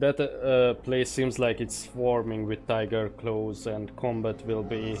 But that place seems like it's swarming with tiger claws, and combat will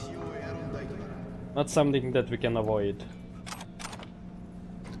be not something that we can avoid.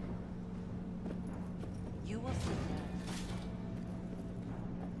 You will see.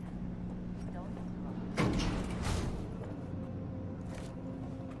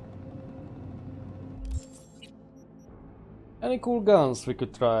 Any cool guns we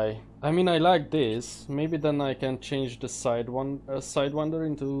could try? I mean, I like this. Maybe then I can change the Sidewinder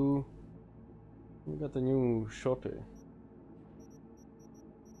into... We got a new shotty.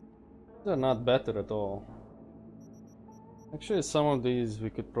 They're not better at all. Actually, some of these we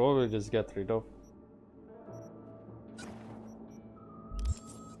could probably just get rid of.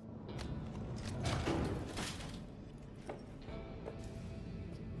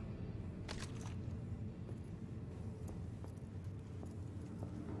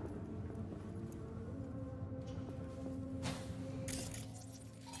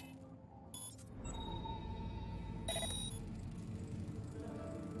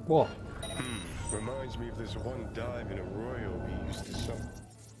 Whoa. Reminds me of this one dive in Arroyo we used to some.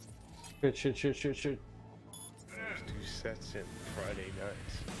 Shit. Two sets in Friday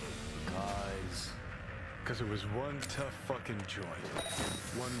nights. Guys. Because it was one tough fucking joint.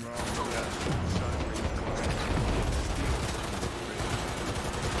 One wrong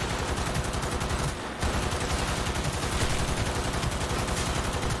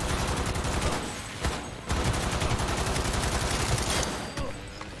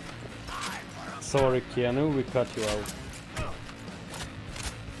Sorry, Keanu, we cut you out.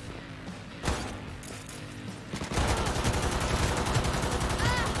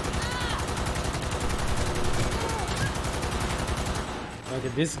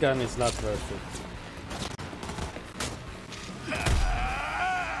 Okay, this gun is not worth it.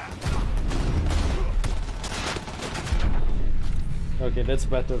 Okay, that's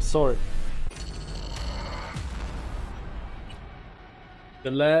better. Sorry.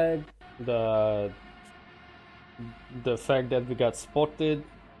 The lag, the fact that we got spotted,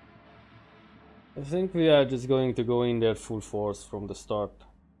 I think we are just going to go in there full force from the start.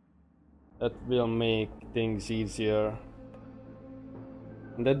 That will make things easier.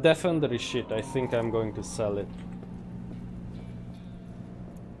 And that defender is shit. I think I'm going to sell it.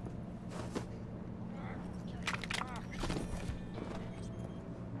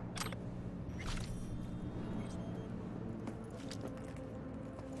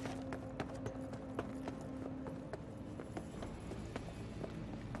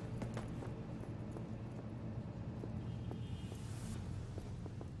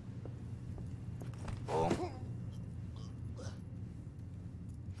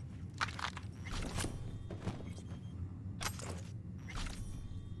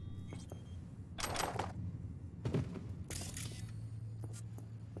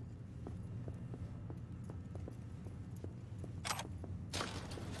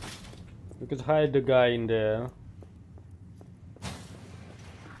 We could hide the guy in there.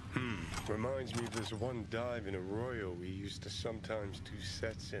 Reminds me of this one dive in Arroyo we used to sometimes do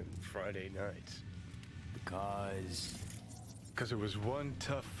sets in Friday nights. Because it was one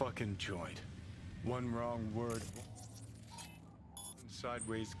tough fucking joint. One wrong word, one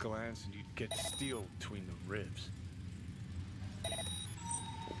sideways glance, and you'd get steel between the ribs.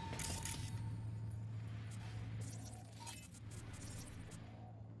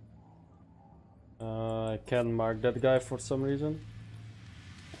 I can't mark that guy for some reason.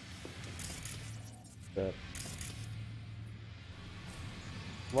 There.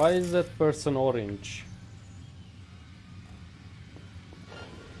 Why is that person orange?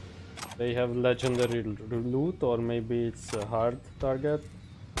 They have legendary loot, or maybe it's a hard target.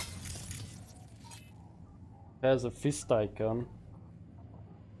 Has a fist icon.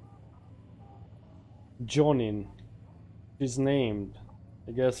 Jonin. She's named.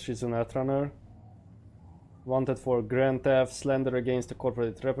 I guess she's a netrunner. Wanted for grand theft, slander against a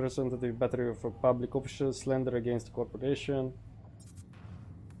corporate representative, battery for public officials, slander against a corporation.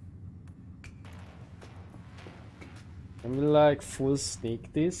 Can we like full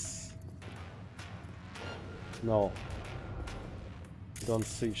sneak this? No. Don't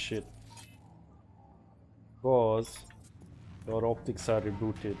see shit. Because your optics are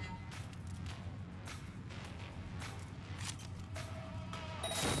rebooted.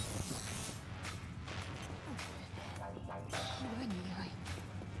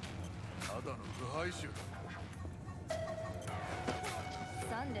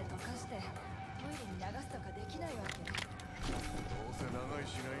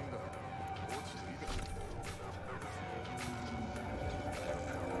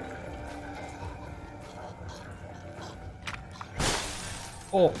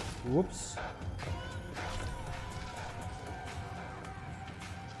 Oh, whoops.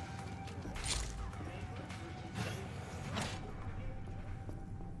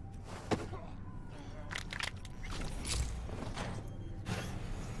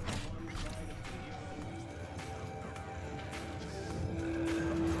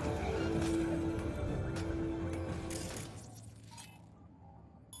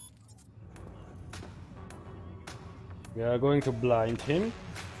 We are going to blind him.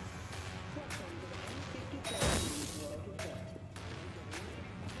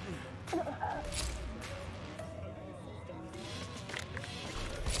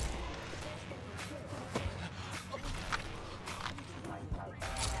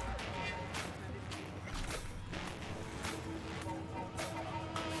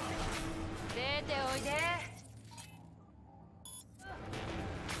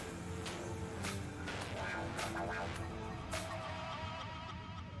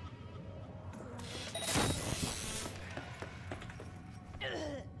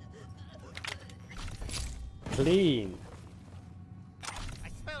 Clean. I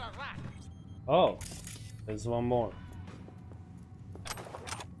smell a rat. Oh, there's one more.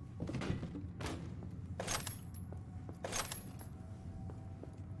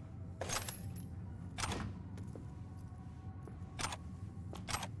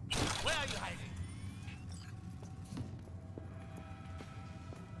 Where are you hiding?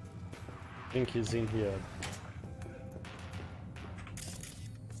 I think he's in here.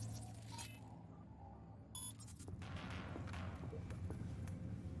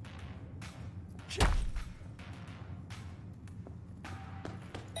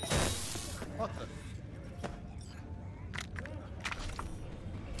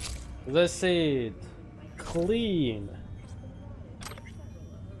 Let's see it. Clean.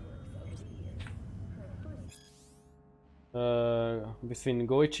 Between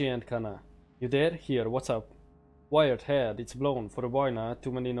Goichi and Kana. You there? Here, what's up? Wired head, it's blown. For a boy now,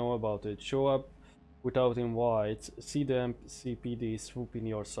 too many know about it. Show up without invites. See the MCPD swoop in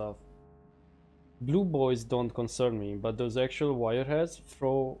yourself. Blue boys don't concern me, but those actual wireheads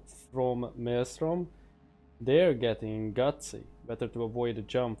from Maelstrom, they're getting gutsy. Better to avoid a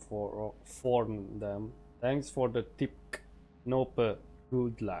jump for them. Thanks for the tip. Nope.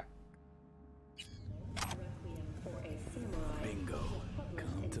 Good luck. Bingo.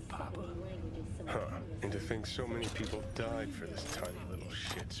 Come to Papa. Huh. And to think so many people died for this tiny little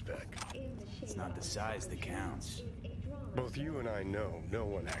shit speck. It's not the size that counts. Both you and I know no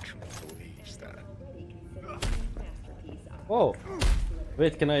one actually believes that. Oh,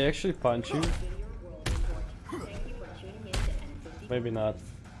 wait, can I actually punch you? Maybe not.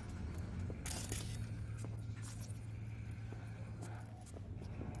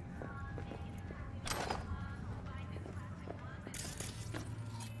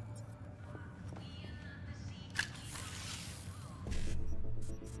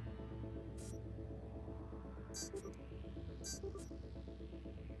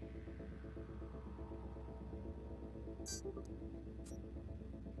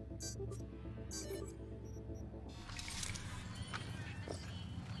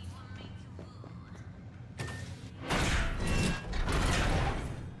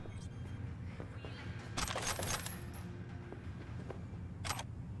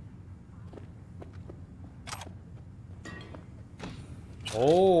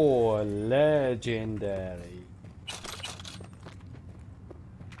 Oh, legendary.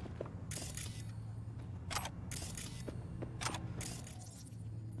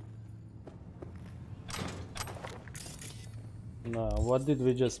 No, what did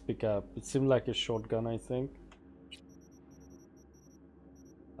we just pick up? It seemed like a shotgun, I think.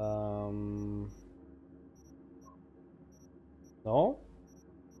 No?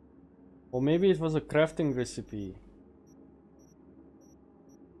 Or maybe it was a crafting recipe.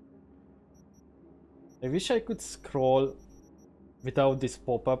 I wish I could scroll without this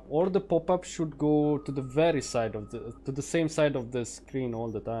pop-up, or the pop-up should go to the very side of the same side of the screen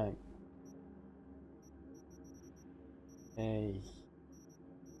all the time. Hey,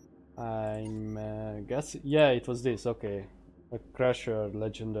 I'm guess yeah, it was this. Okay, a Crusher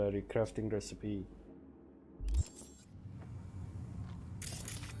legendary crafting recipe.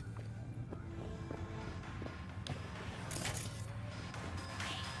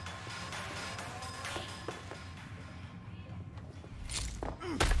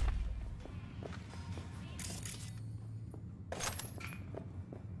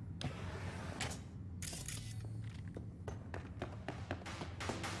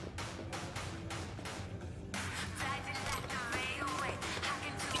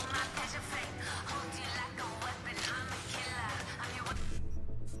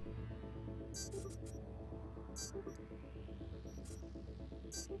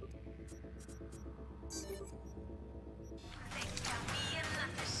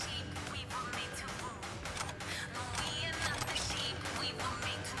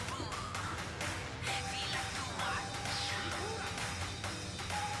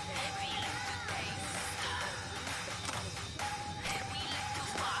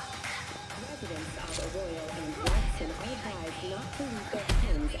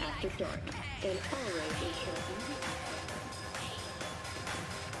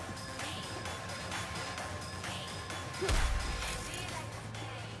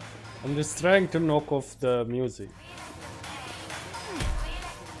 I'm just trying to knock off the music.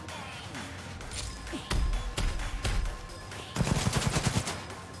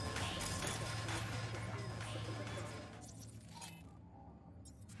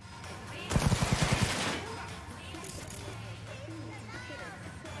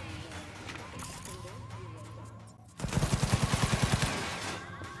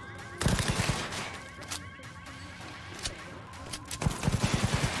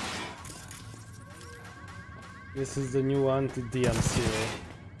 This is the new anti-DMCA.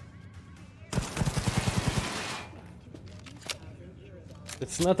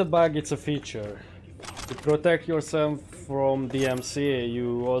 It's not a bug, it's a feature. To protect yourself from DMCA,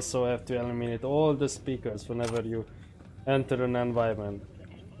 you also have to eliminate all the speakers whenever you enter an environment.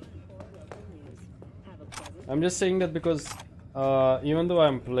 I'm just saying that because even though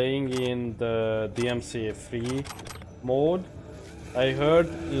I'm playing in the DMCA free mode, I heard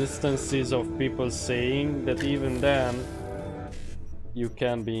instances of people saying that even then you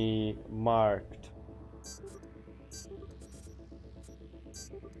can be marked.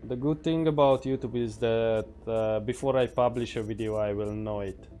 The good thing about YouTube is that before I publish a video I will know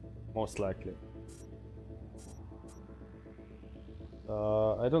it, most likely.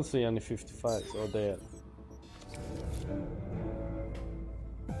 I don't see any 55s or there.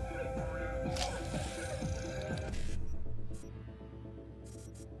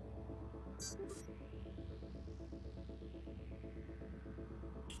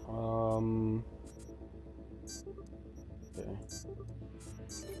 Okay.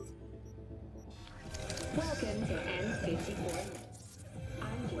 Welcome to N54.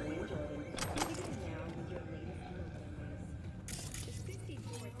 I'm Joanne Jordan. Beginning now with your latest local news. The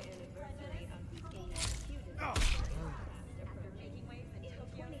 54th anniversary of the ASQ disaster is fast approaching. In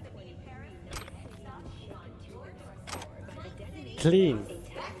 2023, Night City was shook to its core by the detonation Clean. of a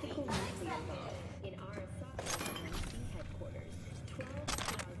tactical nuclear bomb in Arasaka's NC headquarters.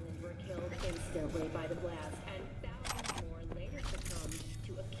 12,000 were killed instantly by the blast, and thousands more later succumbed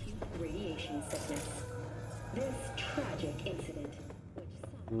to acute radiation sickness. This tragic incident,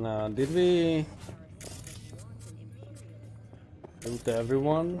 Nah, did we loot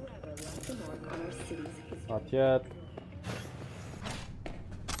everyone? Not yet.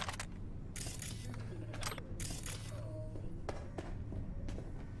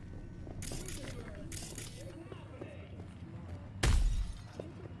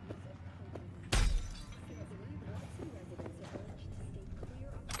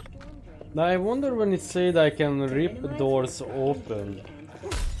 Now I wonder when it said I can rip doors open.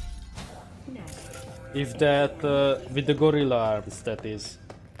 If that, with the gorilla arms, that is.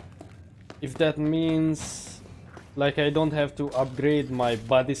 If that means, like, I don't have to upgrade my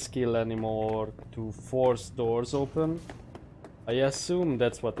body skill anymore to force doors open. I assume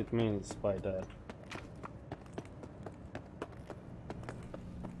that's what it means by that.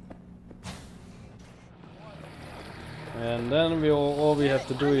 And then all we have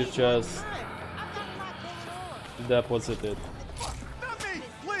to do is just deposit it.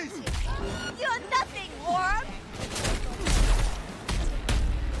 You're nothing, Warren!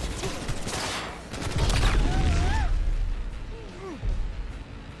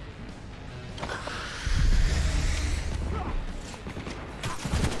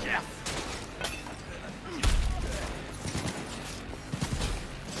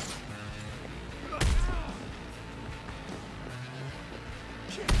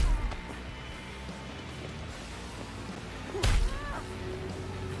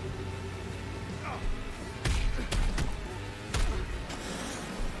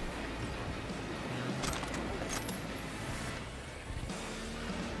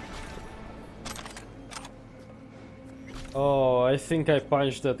 Oh, I think I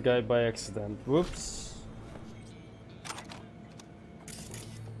punched that guy by accident. Whoops.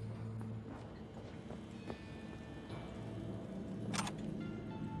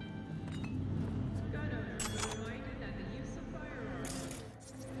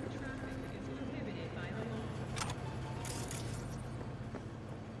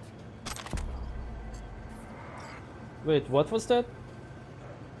 Wait, what was that?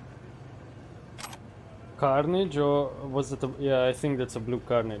 Carnage, or was it a... yeah, I think that's a blue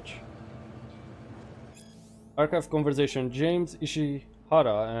Carnage. Archive conversation. James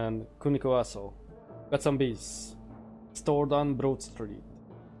Ishihara and Kuniko Aso. Got some bees. Stored on Broad Street.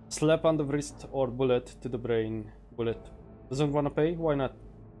 Slap on the wrist or bullet to the brain. Bullet. Doesn't wanna pay? Why not?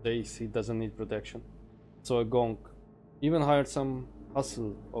 Says he doesn't need protection. So a gonk. Even hired some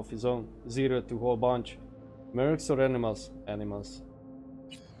hustle of his own. Zero to whole bunch. Mercs or animals? Animals.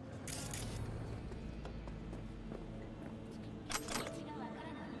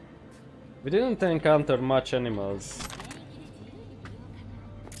 We didn't encounter much animals.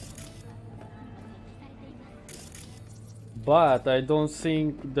 But I don't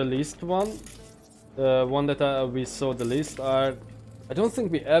think the least one, the one that we saw the least are... I don't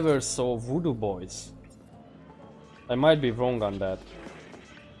think we ever saw voodoo boys. I might be wrong on that.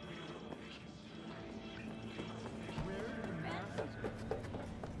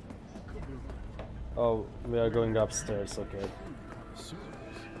 Oh, we are going upstairs, okay.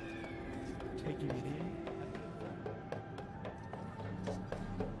 Taking it in.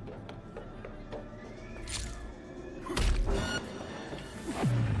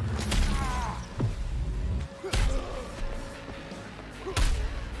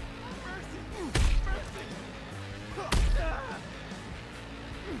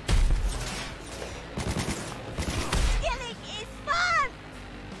 Killing is fun!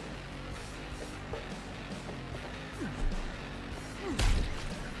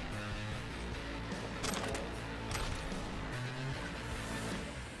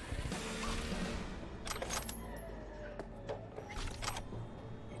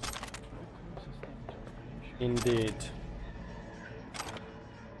 Indeed.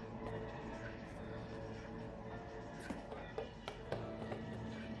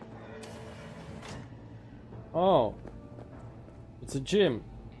 Oh, it's a gym.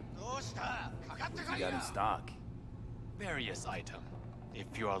 You got in stock. Various item,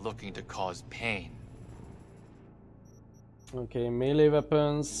 if you are looking to cause pain. Okay, melee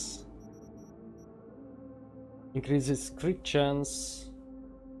weapons. Increases crit chance.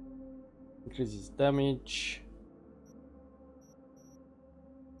 Increases damage.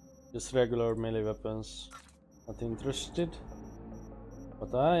 Just regular melee weapons. Not interested.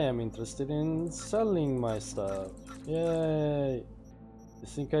 But I am interested in selling my stuff. Yay! You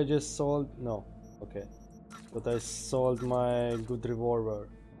think I just sold? No. Okay. But I sold my good revolver.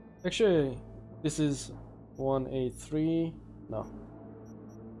 Actually, this is 183. No.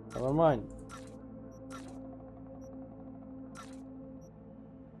 Never mind.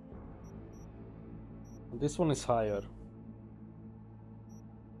 This one is higher.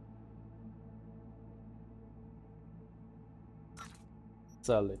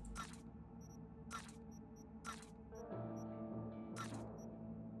 Sell it.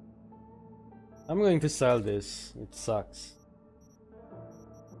 I'm going to sell this. It sucks.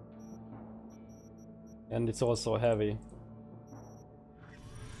 And it's also heavy.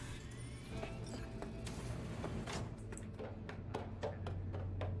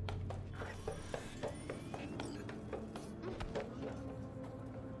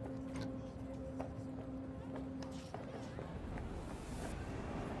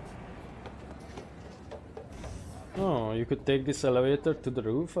 Oh, you could take this elevator to the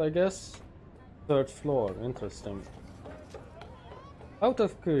roof, I guess? 3rd floor, interesting. Out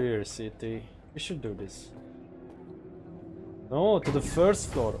of curiosity, we should do this. No, to the 1st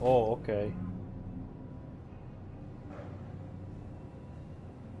floor. Oh, okay.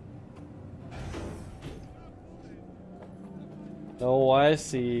 Oh, I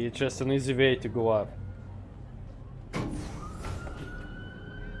see. It's just an easy way to go up.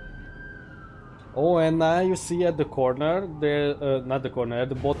 Oh, and now you see at the corner, there, not the corner, at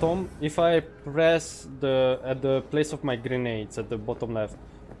the bottom, if I press at the place of my grenades, at the bottom left,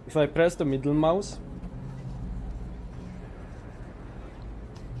 if I press the middle mouse,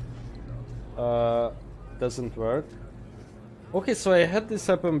 doesn't work. Okay, so I had this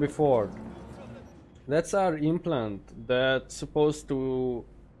happen before. That's our implant that's supposed to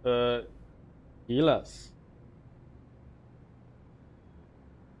heal us.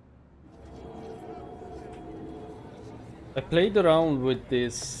 I played around with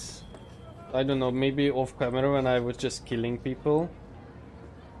this, I don't know, maybe off camera when I was just killing people.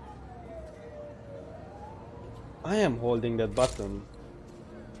 I am holding that button.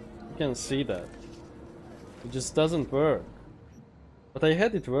 You can see that. It just doesn't work. But I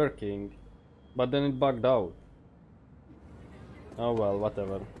had it working, but then it bugged out. Oh well,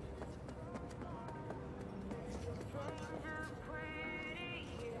 whatever.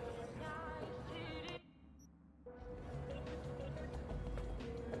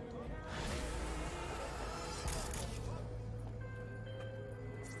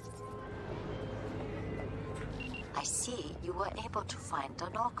 I see you were able to find the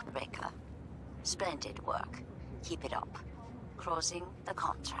lock breaker. Splendid work. Keep it up. Closing the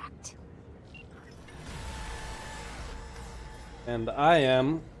contract. And I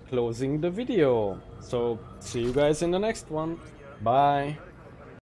am closing the video. So see you guys in the next one. Bye.